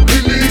down,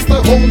 release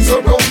the hounds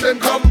around them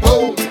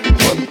compound.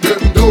 Hunt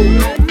them down,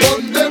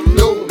 run them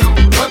down,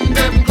 run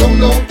them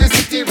clown out the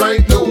city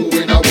right now.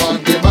 We now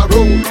want them a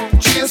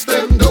road, chase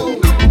them down.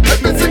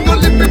 Every single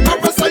living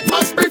parasite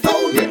must be found.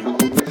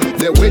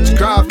 The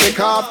witchcraft make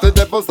off, the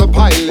devil's the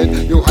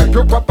pilot. You hype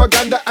your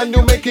propaganda and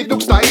you make it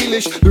look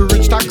stylish. The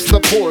rich tax the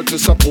poor to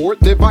support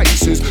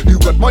devices. You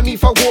got money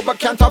for war but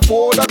can't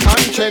afford a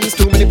conscience.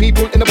 Too many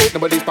people in the boat,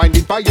 nobody's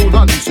finding by your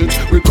nonsense.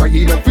 We're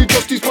crying out for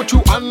justice but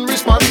you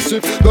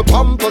unresponsive. The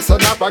pompous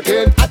and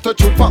arrogant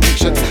attitude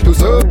functions to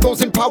serve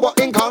those in power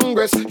in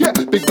Congress. Yeah,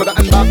 Big Brother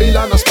and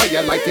Babylon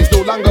aspire life is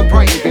no longer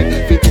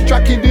private. 50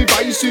 tracking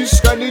devices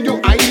scanning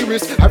your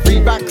iris. A free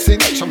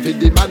vaccination for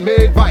the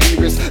man-made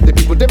virus. The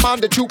people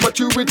demand the truth but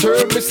you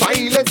return with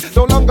silence.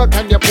 No longer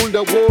can you pull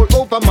the wool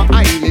over my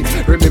eyelids.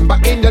 Remember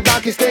in the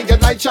darkest day your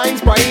light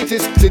shines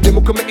brightest. See them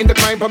who committing the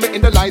crime,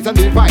 permitting the lies and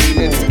the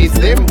violence. It's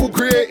them who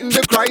creating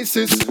the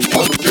crisis.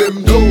 Hunt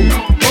them down,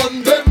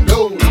 run them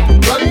down,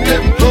 run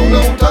them down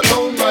out of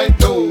town right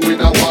now. We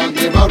now want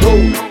them a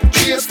road,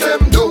 chase them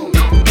down,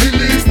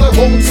 release the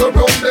hounds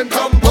around them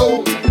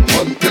compound.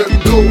 Hunt them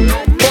down,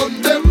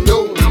 run them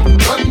down,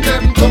 run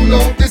them down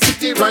out the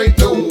city right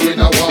now. We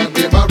now want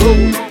them a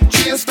road,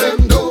 chase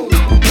them down.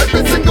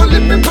 Every single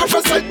living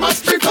parasite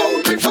must be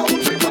found, be found,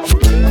 be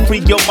found. Free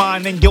your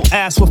mind and your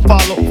ass will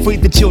follow. Free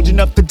the children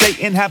of today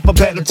and have a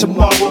better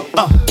tomorrow.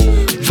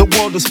 The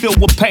world is filled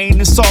with pain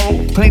and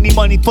sorrow. Plenty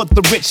money for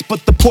the rich,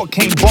 but the poor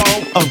can't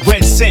borrow a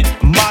red cent.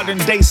 Modern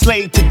day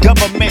slave to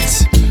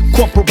governments,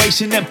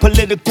 corporation and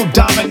political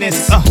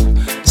dominance.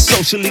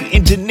 Socially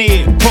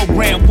engineered,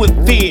 programmed with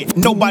fear.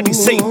 Nobody's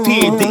safe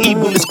here, the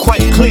evil is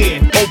quite clear.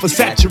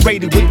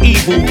 Oversaturated with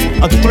evil,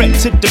 a threat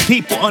to the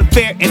people,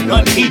 unfair and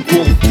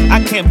unequal.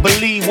 I can't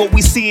believe what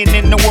we seeing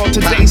in the world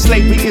today.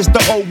 Slavery is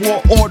the old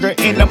world order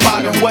in a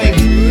modern way.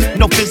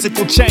 No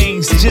physical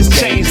change, just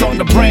chains on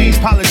the brain.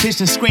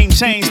 Politicians scream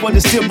change, but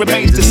it still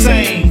remains the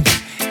same.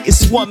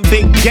 It's one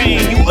big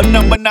game, you a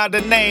number not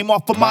a name.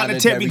 Off a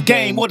monetary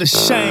game, what a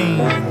shame.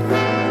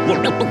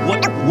 What a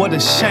shame. What a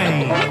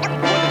shame.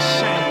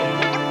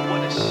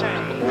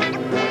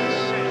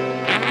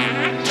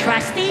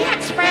 Trust the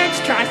experts,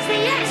 trust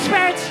the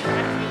experts.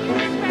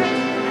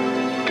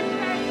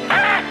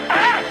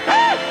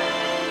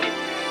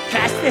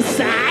 Trust the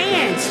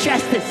science,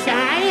 trust the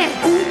science.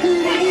 For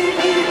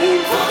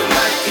the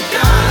mighty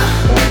dollar,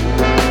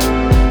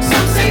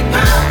 some say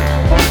pound.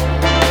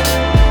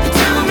 The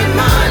time and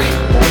money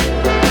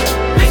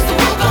makes the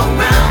world go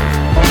round.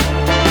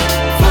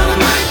 For the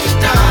mighty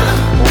dollar,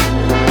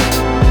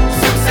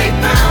 some say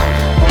pound.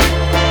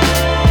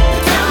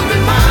 The time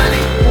and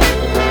money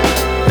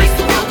makes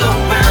the world go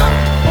round.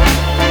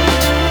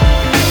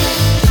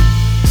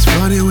 It's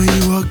funny when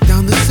you walk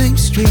down the same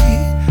street.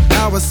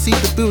 Now I see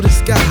the buildings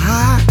sky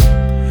high.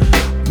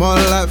 More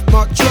life,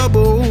 more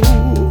trouble.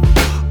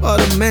 But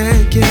a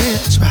man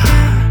can't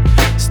try.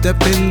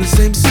 Step in the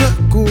same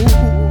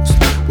circles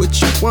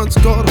which you once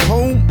called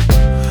home.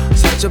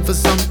 Searching for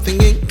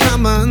something in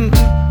common.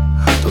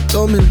 Don't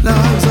tell me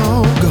love's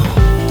all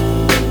gone.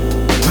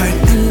 Right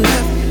and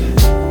left,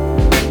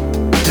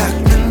 black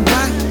and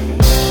white.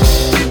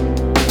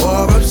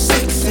 War of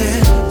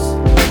sexes.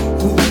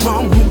 Who's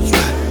wrong, who's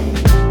right?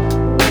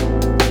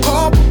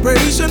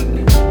 Corporation,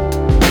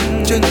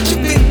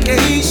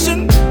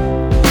 gentrification.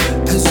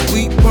 As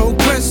we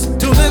progress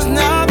till there's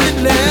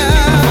nothing left.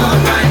 For the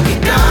mighty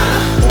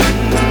dollar,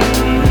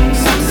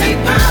 some say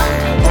pound.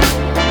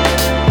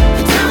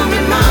 The time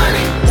and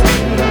money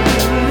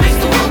makes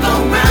the world go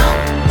round.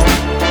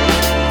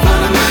 For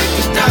the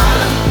mighty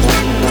dollar,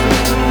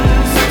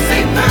 some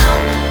say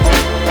pound.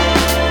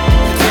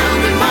 The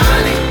time and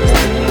money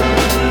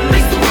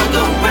makes the world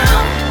go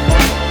round.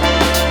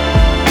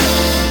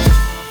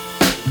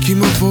 Keep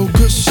my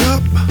focus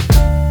up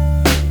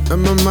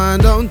and my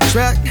mind on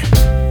track.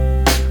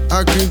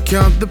 I can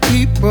count the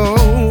people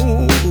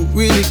who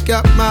really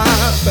got my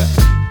back.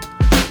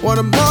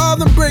 Want more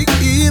than break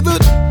even.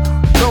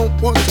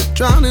 Don't want to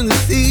drown in the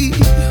sea.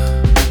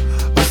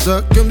 My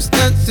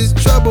circumstances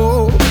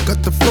trouble.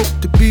 Got the float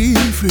to be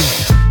free.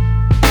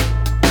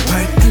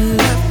 Right and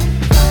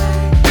left,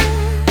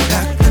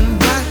 black and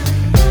white.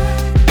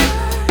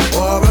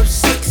 War of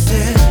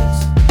sexes.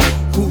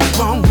 Who's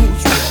wrong,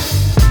 who's right?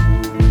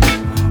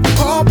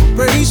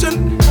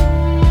 Corporation,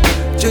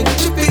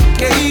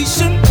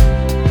 gentrification.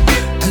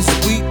 As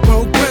we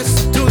progress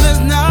till there's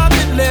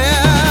nothing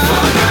left.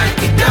 For the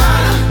mighty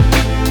dollar,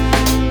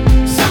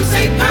 some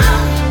say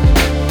pound.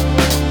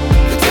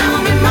 The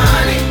time and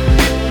money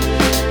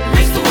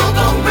makes the world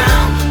go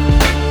round.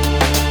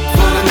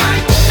 For the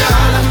mighty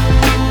dollar,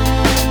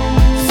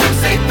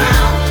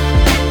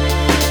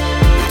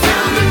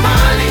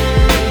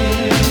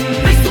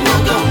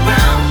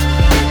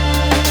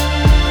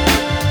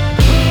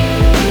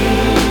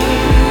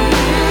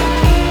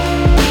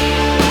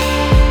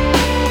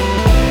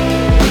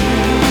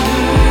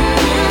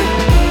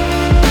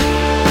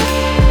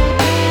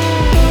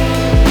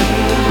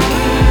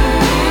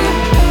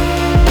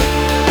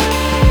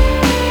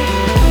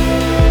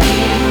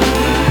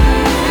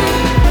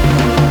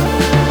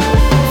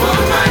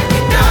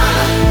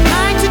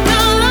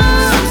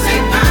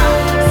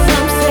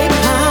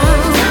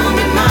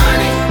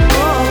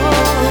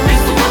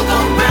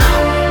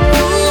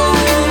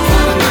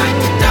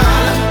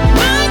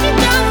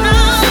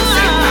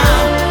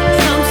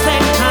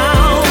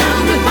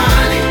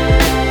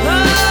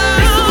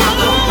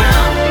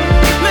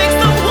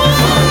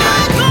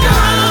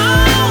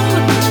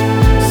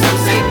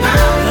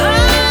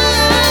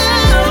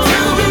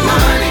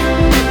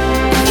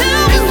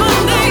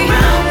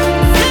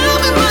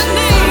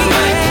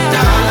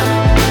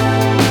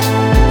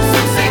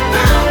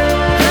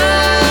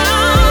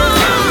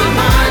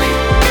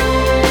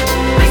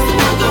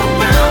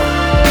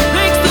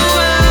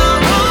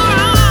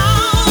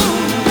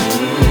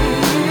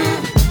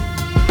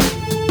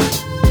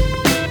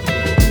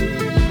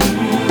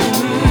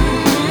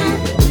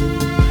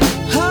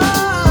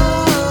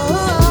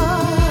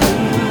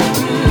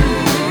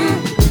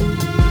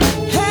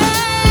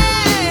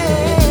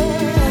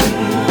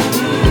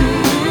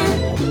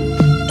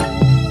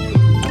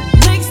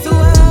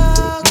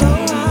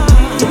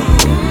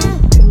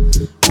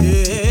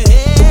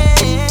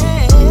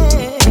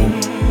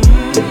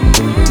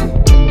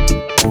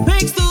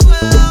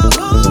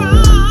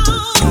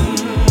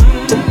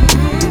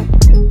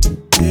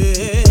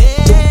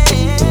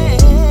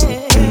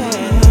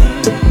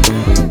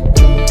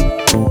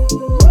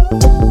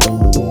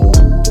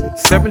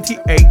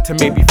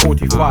 to maybe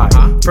 45.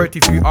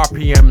 33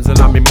 RPMs and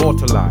I'm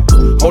immortalized.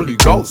 Holy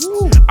Ghost,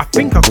 I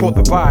think I caught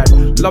the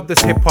vibe. Love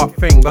this hip hop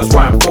thing, that's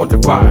why I'm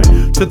fortified.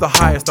 To the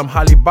highest, I'm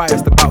highly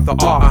biased about the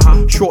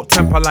art. Short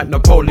temper like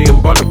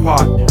Napoleon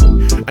Bonaparte.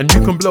 And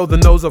you can blow the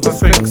nose of a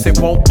sphinx, it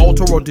won't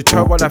alter or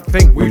deter what I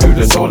think. We do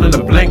this all in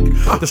a blink.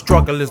 The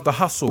struggle is the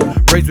hustle.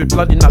 Raised with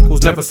bloody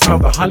knuckles, never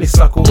smelled the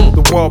honeysuckle.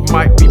 The world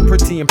might be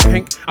pretty in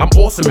pink, I'm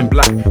awesome in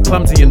black,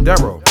 clumsy in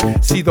Darrow.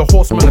 See the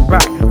horseman in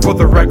back. For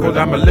the record,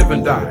 I'm a live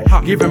and die.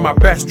 Giving my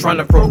best, trying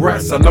to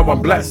progress. I know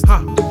I'm blessed.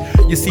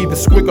 You see the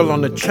squiggle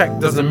on the check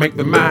doesn't make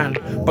the man,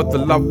 but the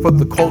love for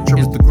the culture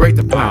is the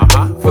greater plan.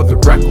 For the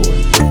record,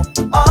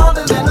 all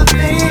the little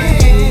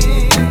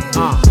things.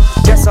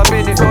 Yes, I'm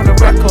in it for the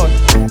record.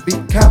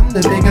 Become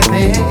the bigger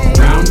thing.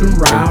 Round and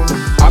round,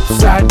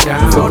 upside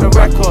down. For the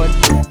record,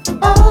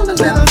 all the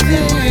little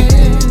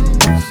things.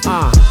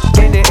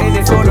 In it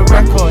for the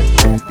record.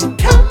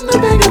 Become the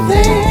bigger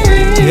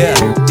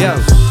thing. Yeah.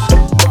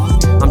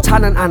 I'm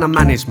talent and I'm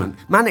management.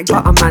 Manic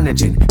but I'm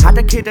managing. Had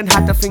a kid and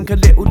had to think a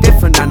little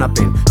different than I've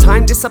been.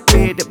 Time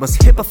disappeared, it was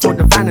here before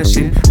the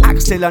vanishing.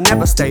 Act still, I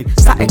never stayed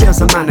static as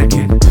a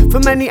mannequin.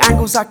 From many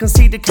angles I can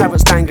see the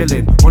carrots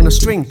dangling. On a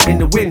string, in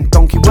the wind,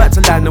 donkey work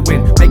to land the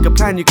win. Make a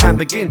plan, you can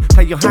begin.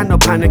 Play your hand, no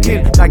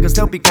panicking. Baggers,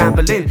 they'll be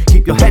gambling.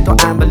 Keep your head on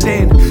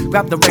ambling.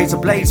 Grab the razor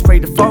blade, spray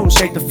the phone,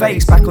 shake the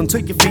face. Back onto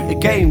your feet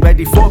again,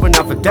 ready for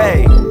another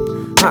day.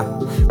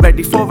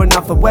 Ready for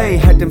another way,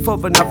 heading for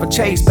another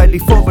chase, belly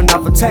for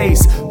another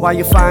taste. Why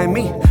you find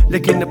me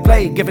licking the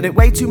plate, giving it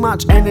way too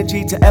much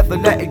energy to ever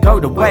let it go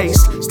to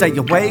waste. Stay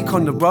awake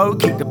on the road,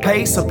 keep the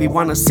pace. I'll be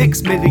one of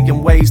 6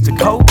 million ways to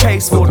cold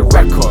case for the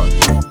record.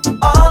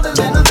 All the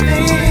little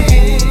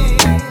things.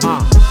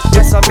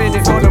 Yes, I'm in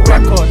it for the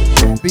record.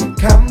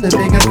 Become the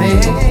bigger thing.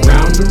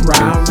 Round and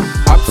round,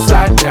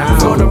 upside down.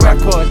 For the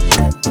record.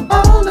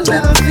 All the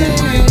little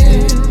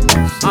things.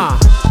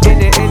 In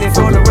it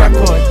for the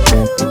record.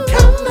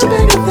 Become the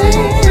bigger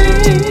thing.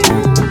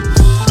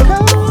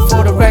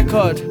 For the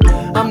record,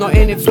 I'm not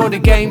in it for the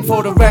game,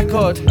 for the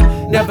record.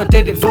 Never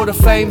did it for the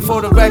fame,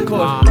 for the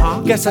record.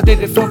 Guess I did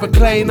it for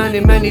acclaim, and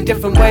in many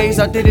different ways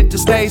I did it to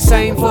stay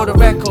sane, for the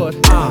record.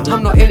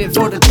 I'm not in it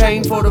for the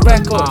chain, for the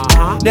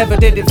record. Never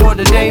did it for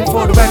the name,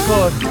 for the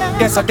record.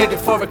 Guess I did it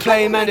for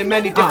acclaim, and in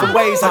many different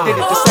ways I did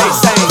it to stay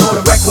sane, for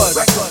the record.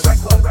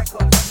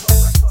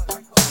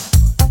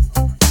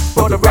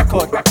 For the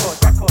record.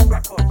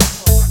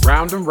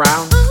 Round and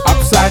round,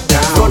 upside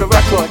down. For the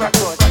record.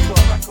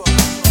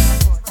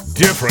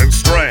 Different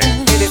strain.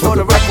 In it for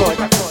the record.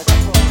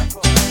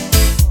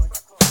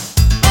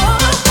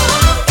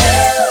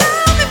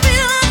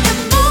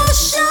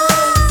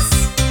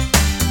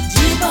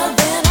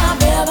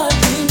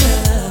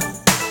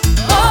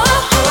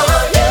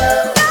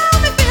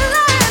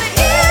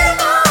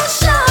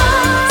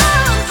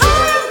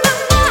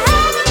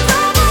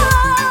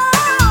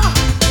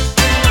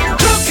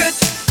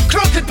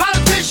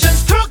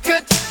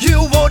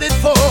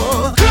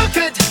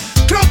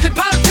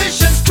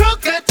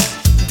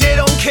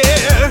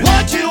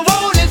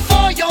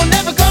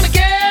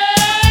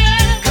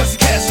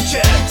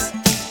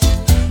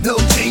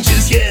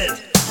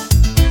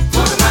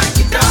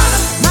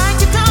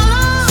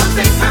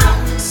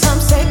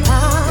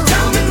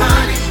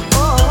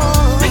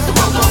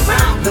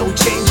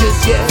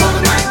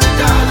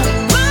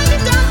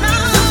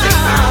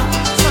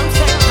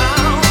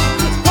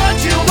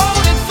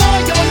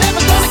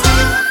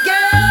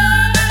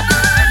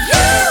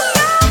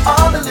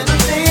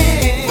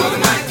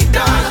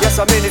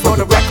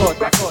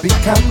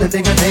 Become the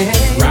bigger thing.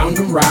 Round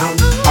and round,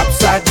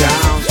 upside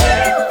down.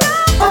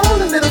 All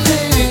the little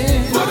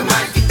things. For the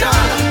mighty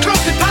dollar.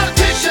 Crooked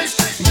politicians.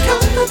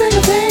 Become the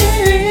bigger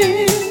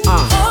thing.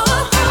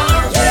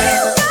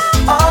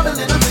 All the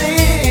little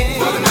things.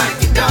 For the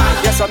mighty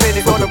dollar. Yes, I'm in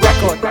it for the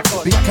record.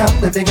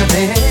 Become the bigger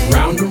thing.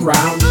 Round and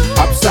round,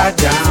 upside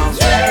down.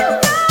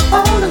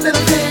 All the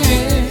little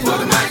things. For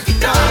the mighty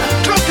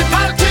dollar. Crooked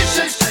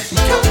politicians.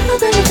 Become the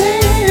bigger thing.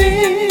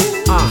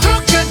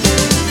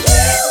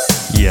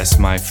 Yes,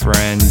 my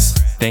friends,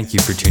 thank you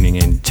for tuning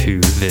in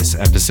to this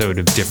episode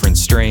of Different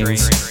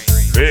Strains.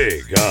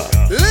 Big up.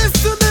 Listen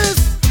to this.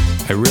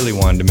 I really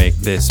wanted to make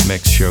this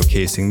mix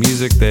showcasing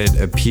music that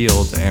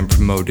appealed and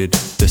promoted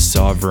the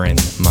sovereign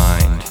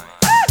mind.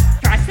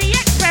 Trust the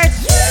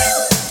experts.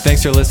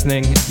 Thanks for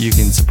listening. You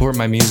can support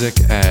my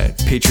music at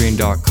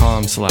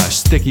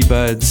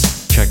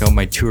patreon.com/stickybuds. Check out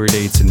my tour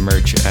dates and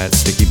merch at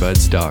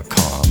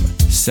stickybuds.com.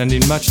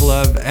 Sending much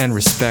love and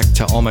respect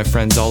to all my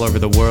friends all over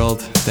the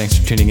world. Thanks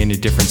for tuning in to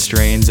Different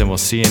Strains, and we'll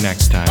see you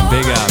next time.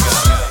 Big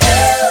ups.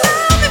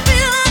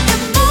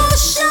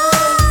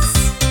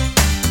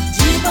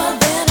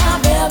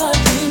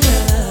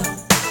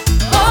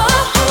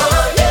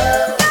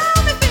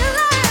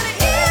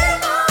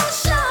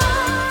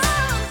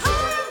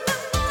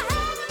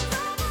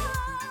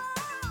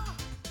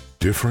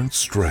 Different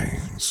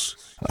strains.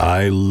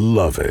 I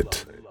love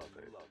it.